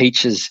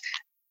teachers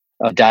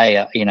of day,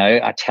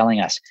 are telling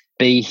us,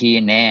 be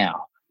here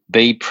now,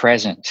 be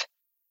present.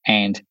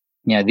 And,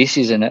 this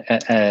is an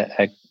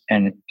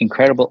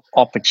incredible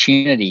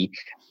opportunity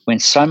when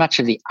so much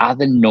of the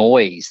other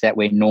noise that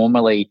we're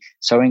normally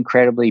so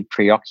incredibly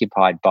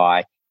preoccupied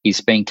by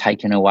is being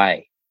taken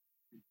away.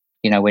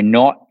 We're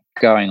not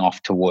going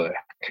off to work.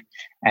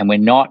 And we're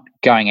not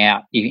going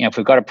out. If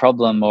we've got a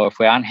problem or if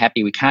we're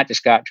unhappy, we can't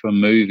just go out to a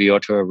movie or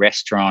to a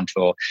restaurant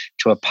or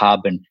to a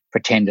pub and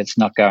pretend it's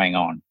not going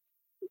on.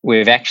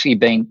 We've actually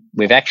been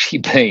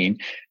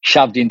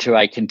shoved into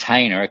a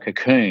container, a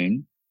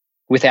cocoon,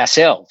 with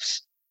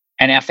ourselves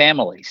and our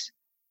families.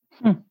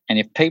 And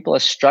if people are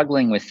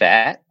struggling with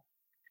that,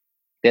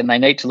 then they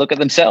need to look at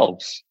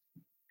themselves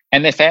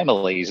and their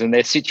families and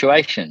their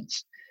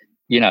situations.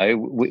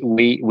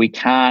 We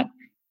can't.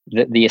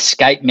 The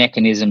escape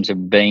mechanisms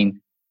have been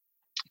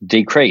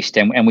decreased,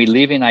 and we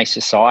live in a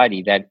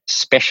society that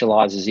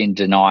specializes in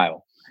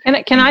denial.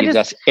 And gives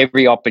us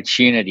every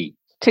opportunity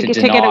to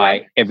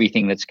deny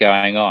everything that's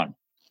going on.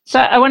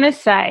 So I want to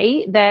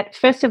say that,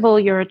 first of all,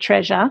 you're a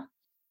treasure.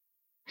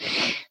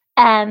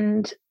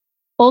 And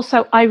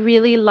also, I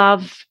really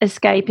love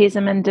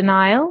escapism and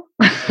denial.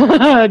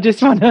 I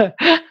just want to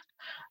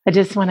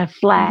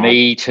flag.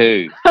 Me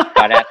too,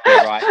 but at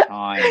the right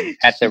time,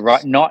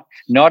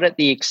 not at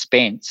the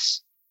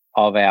expense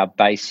of our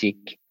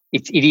basic.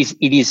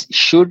 It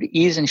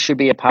should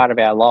be a part of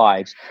our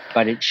lives,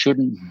 but it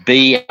shouldn't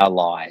be our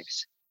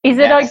lives.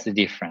 That's the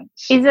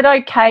difference. Is it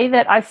okay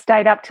that I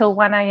stayed up till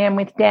 1 a.m.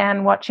 with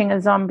Dan watching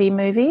a zombie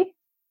movie?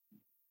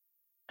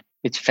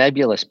 It's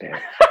fabulous, Barry.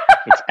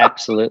 It's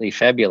absolutely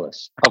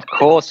fabulous. Of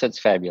course it's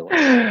fabulous.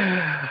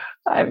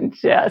 I'm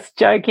just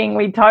joking.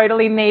 We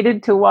totally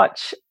needed to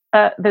watch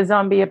the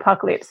zombie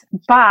apocalypse.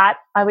 But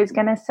I was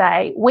going to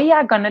say, we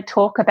are going to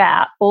talk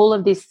about all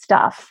of this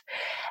stuff.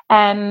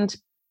 And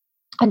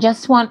I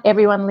just want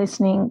everyone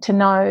listening to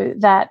know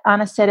that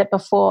Anna said it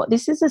before.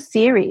 This is a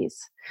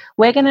series.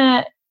 We're going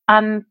to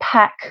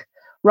unpack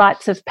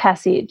rites of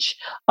passage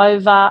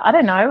over, I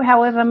don't know,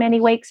 however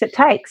many weeks it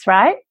takes,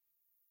 right?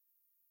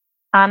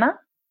 Anna?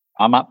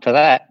 I'm up for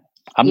that.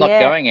 I'm not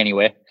going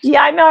anywhere.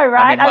 Yeah, I know,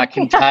 right? I'm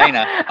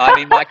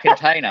in my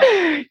container.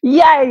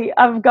 Yay,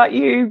 I've got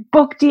you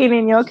booked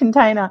in your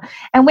container.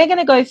 And we're going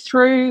to go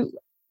through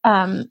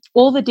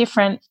all the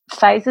different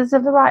phases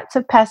of the rites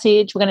of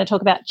passage. We're going to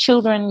talk about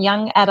children,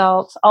 young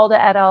adults, older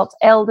adults,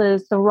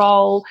 elders, the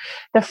role,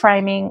 the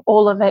framing,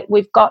 all of it.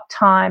 We've got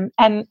time.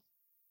 And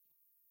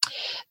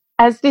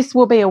as this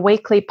will be a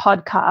weekly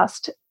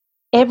podcast,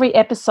 every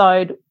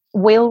episode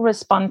will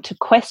respond to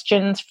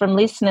questions from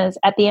listeners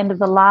at the end of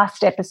the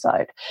last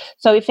episode.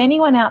 So if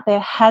anyone out there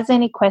has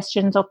any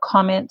questions or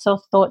comments or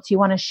thoughts you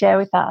want to share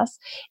with us,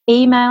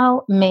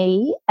 email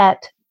me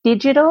at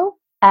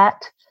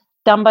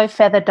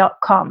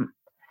digital@dumbofeather.com,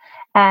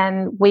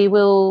 and we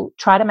will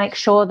try to make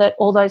sure that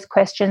all those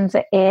questions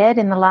are aired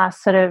in the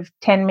last sort of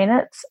 10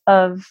 minutes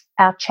of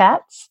our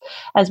chats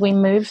as we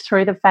move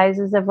through the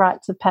phases of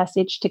rites of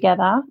passage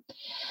together.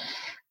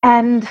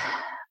 And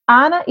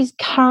Anna is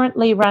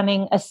currently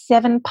running a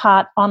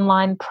 7-part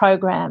online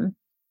program,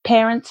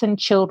 Parents and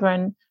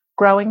Children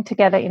Growing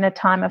Together in a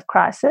Time of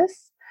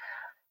Crisis.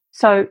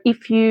 So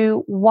if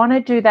you want to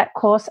do that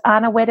course,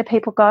 Anna, where do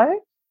people go?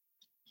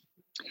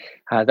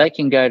 They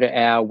can go to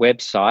our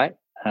website,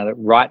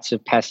 Rites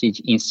of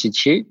Passage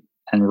Institute,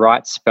 and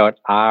Rites spelled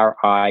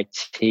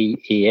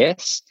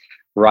RITES,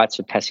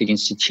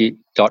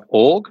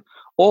 rightsofpassageinstitute.org.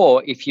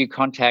 Or if you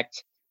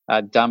contact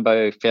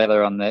Dumbo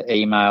Feather on the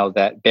email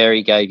that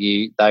Barry gave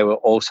you, they will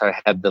also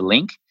have the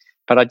link.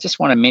 But I just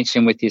want to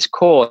mention with this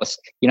course,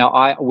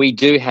 we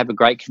do have a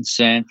great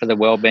concern for the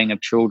well-being of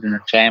children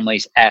and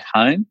families at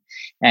home,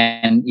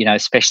 and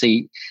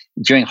especially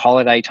during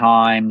holiday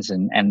times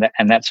and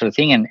that sort of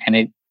thing. And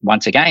it,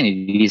 once again,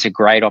 it is a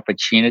great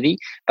opportunity.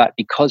 But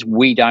because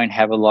we don't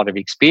have a lot of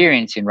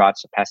experience in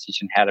rites of passage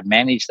and how to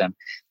manage them,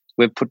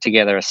 we've put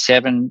together a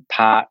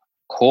 7-part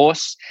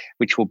course,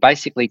 which will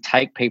basically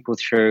take people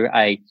through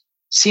a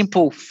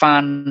simple,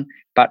 fun,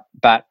 but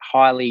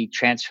highly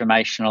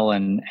transformational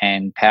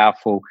and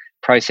powerful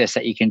process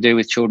that you can do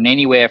with children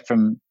anywhere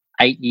from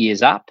 8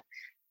 years up.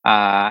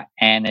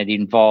 And it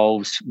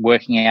involves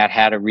working out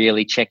how to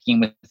really check in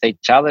with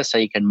each other so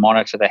you can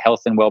monitor the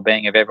health and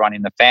well-being of everyone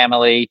in the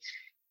family,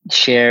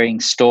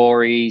 sharing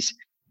stories,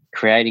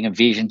 creating a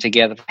vision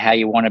together for how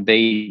you want to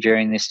be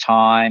during this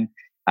time,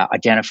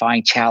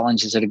 identifying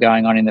challenges that are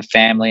going on in the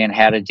family and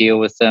how to deal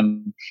with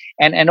them,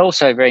 and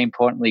also, very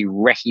importantly,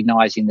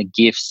 recognising the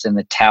gifts and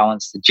the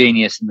talents, the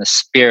genius and the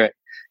spirit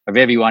of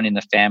everyone in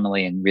the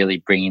family and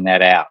really bringing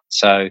that out.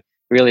 So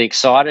really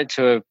excited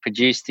to have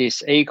produced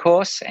this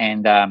e-course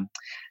and,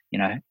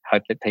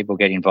 hope that people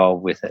get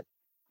involved with it.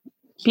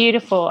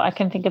 Beautiful. I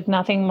can think of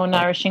nothing more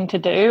nourishing to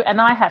do,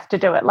 and I have to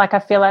do it. Like, I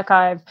feel like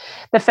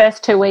the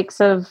first 2 weeks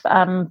of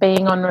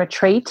being in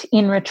retreat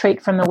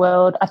from the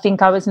world, I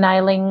think I was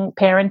nailing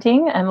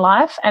parenting and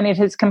life, and it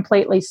has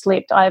completely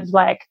slipped.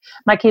 My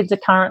kids are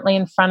currently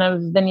in front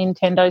of the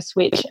Nintendo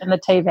Switch and the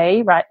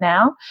TV right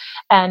now,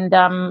 and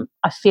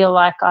I feel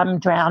like I'm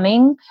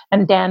drowning,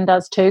 and Dan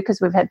does too,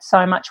 because we've had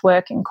so much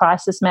work in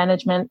crisis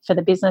management for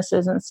the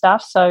businesses and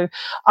stuff. So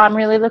I'm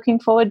really looking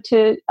forward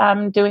to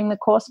doing the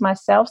course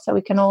myself, so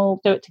we can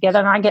all do it together,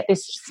 and I get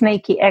this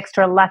sneaky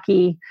extra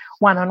lucky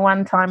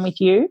one-on-one time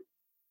with you.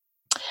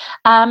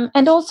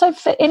 And also,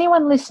 for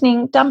anyone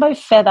listening, Dumbo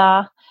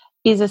Feather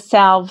is a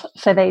salve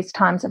for these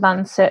times of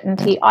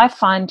uncertainty. I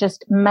find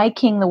just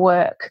making the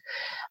work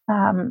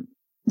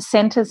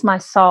centers my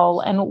soul,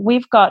 and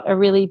we've got a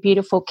really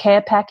beautiful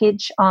care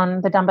package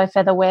on the Dumbo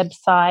Feather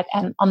website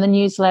and on the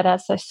newsletter,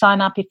 so sign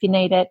up if you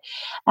need it,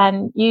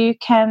 and you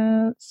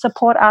can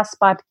support us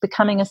by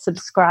becoming a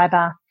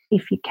subscriber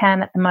if you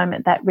can at the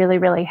moment. That really,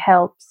 really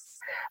helps.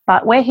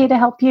 But we're here to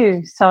help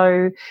you.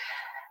 So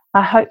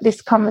I hope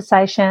this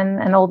conversation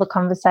and all the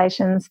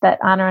conversations that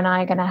Anna and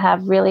I are going to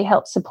have really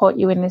help support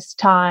you in this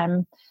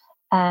time.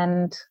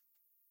 And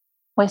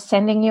we're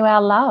sending you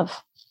our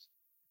love.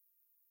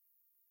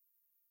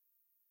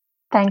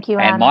 Thank you,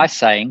 Anna. And my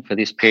saying for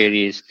this period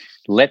is,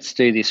 let's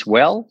do this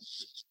well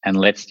and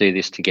let's do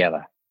this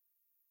together.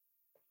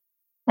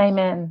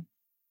 Amen.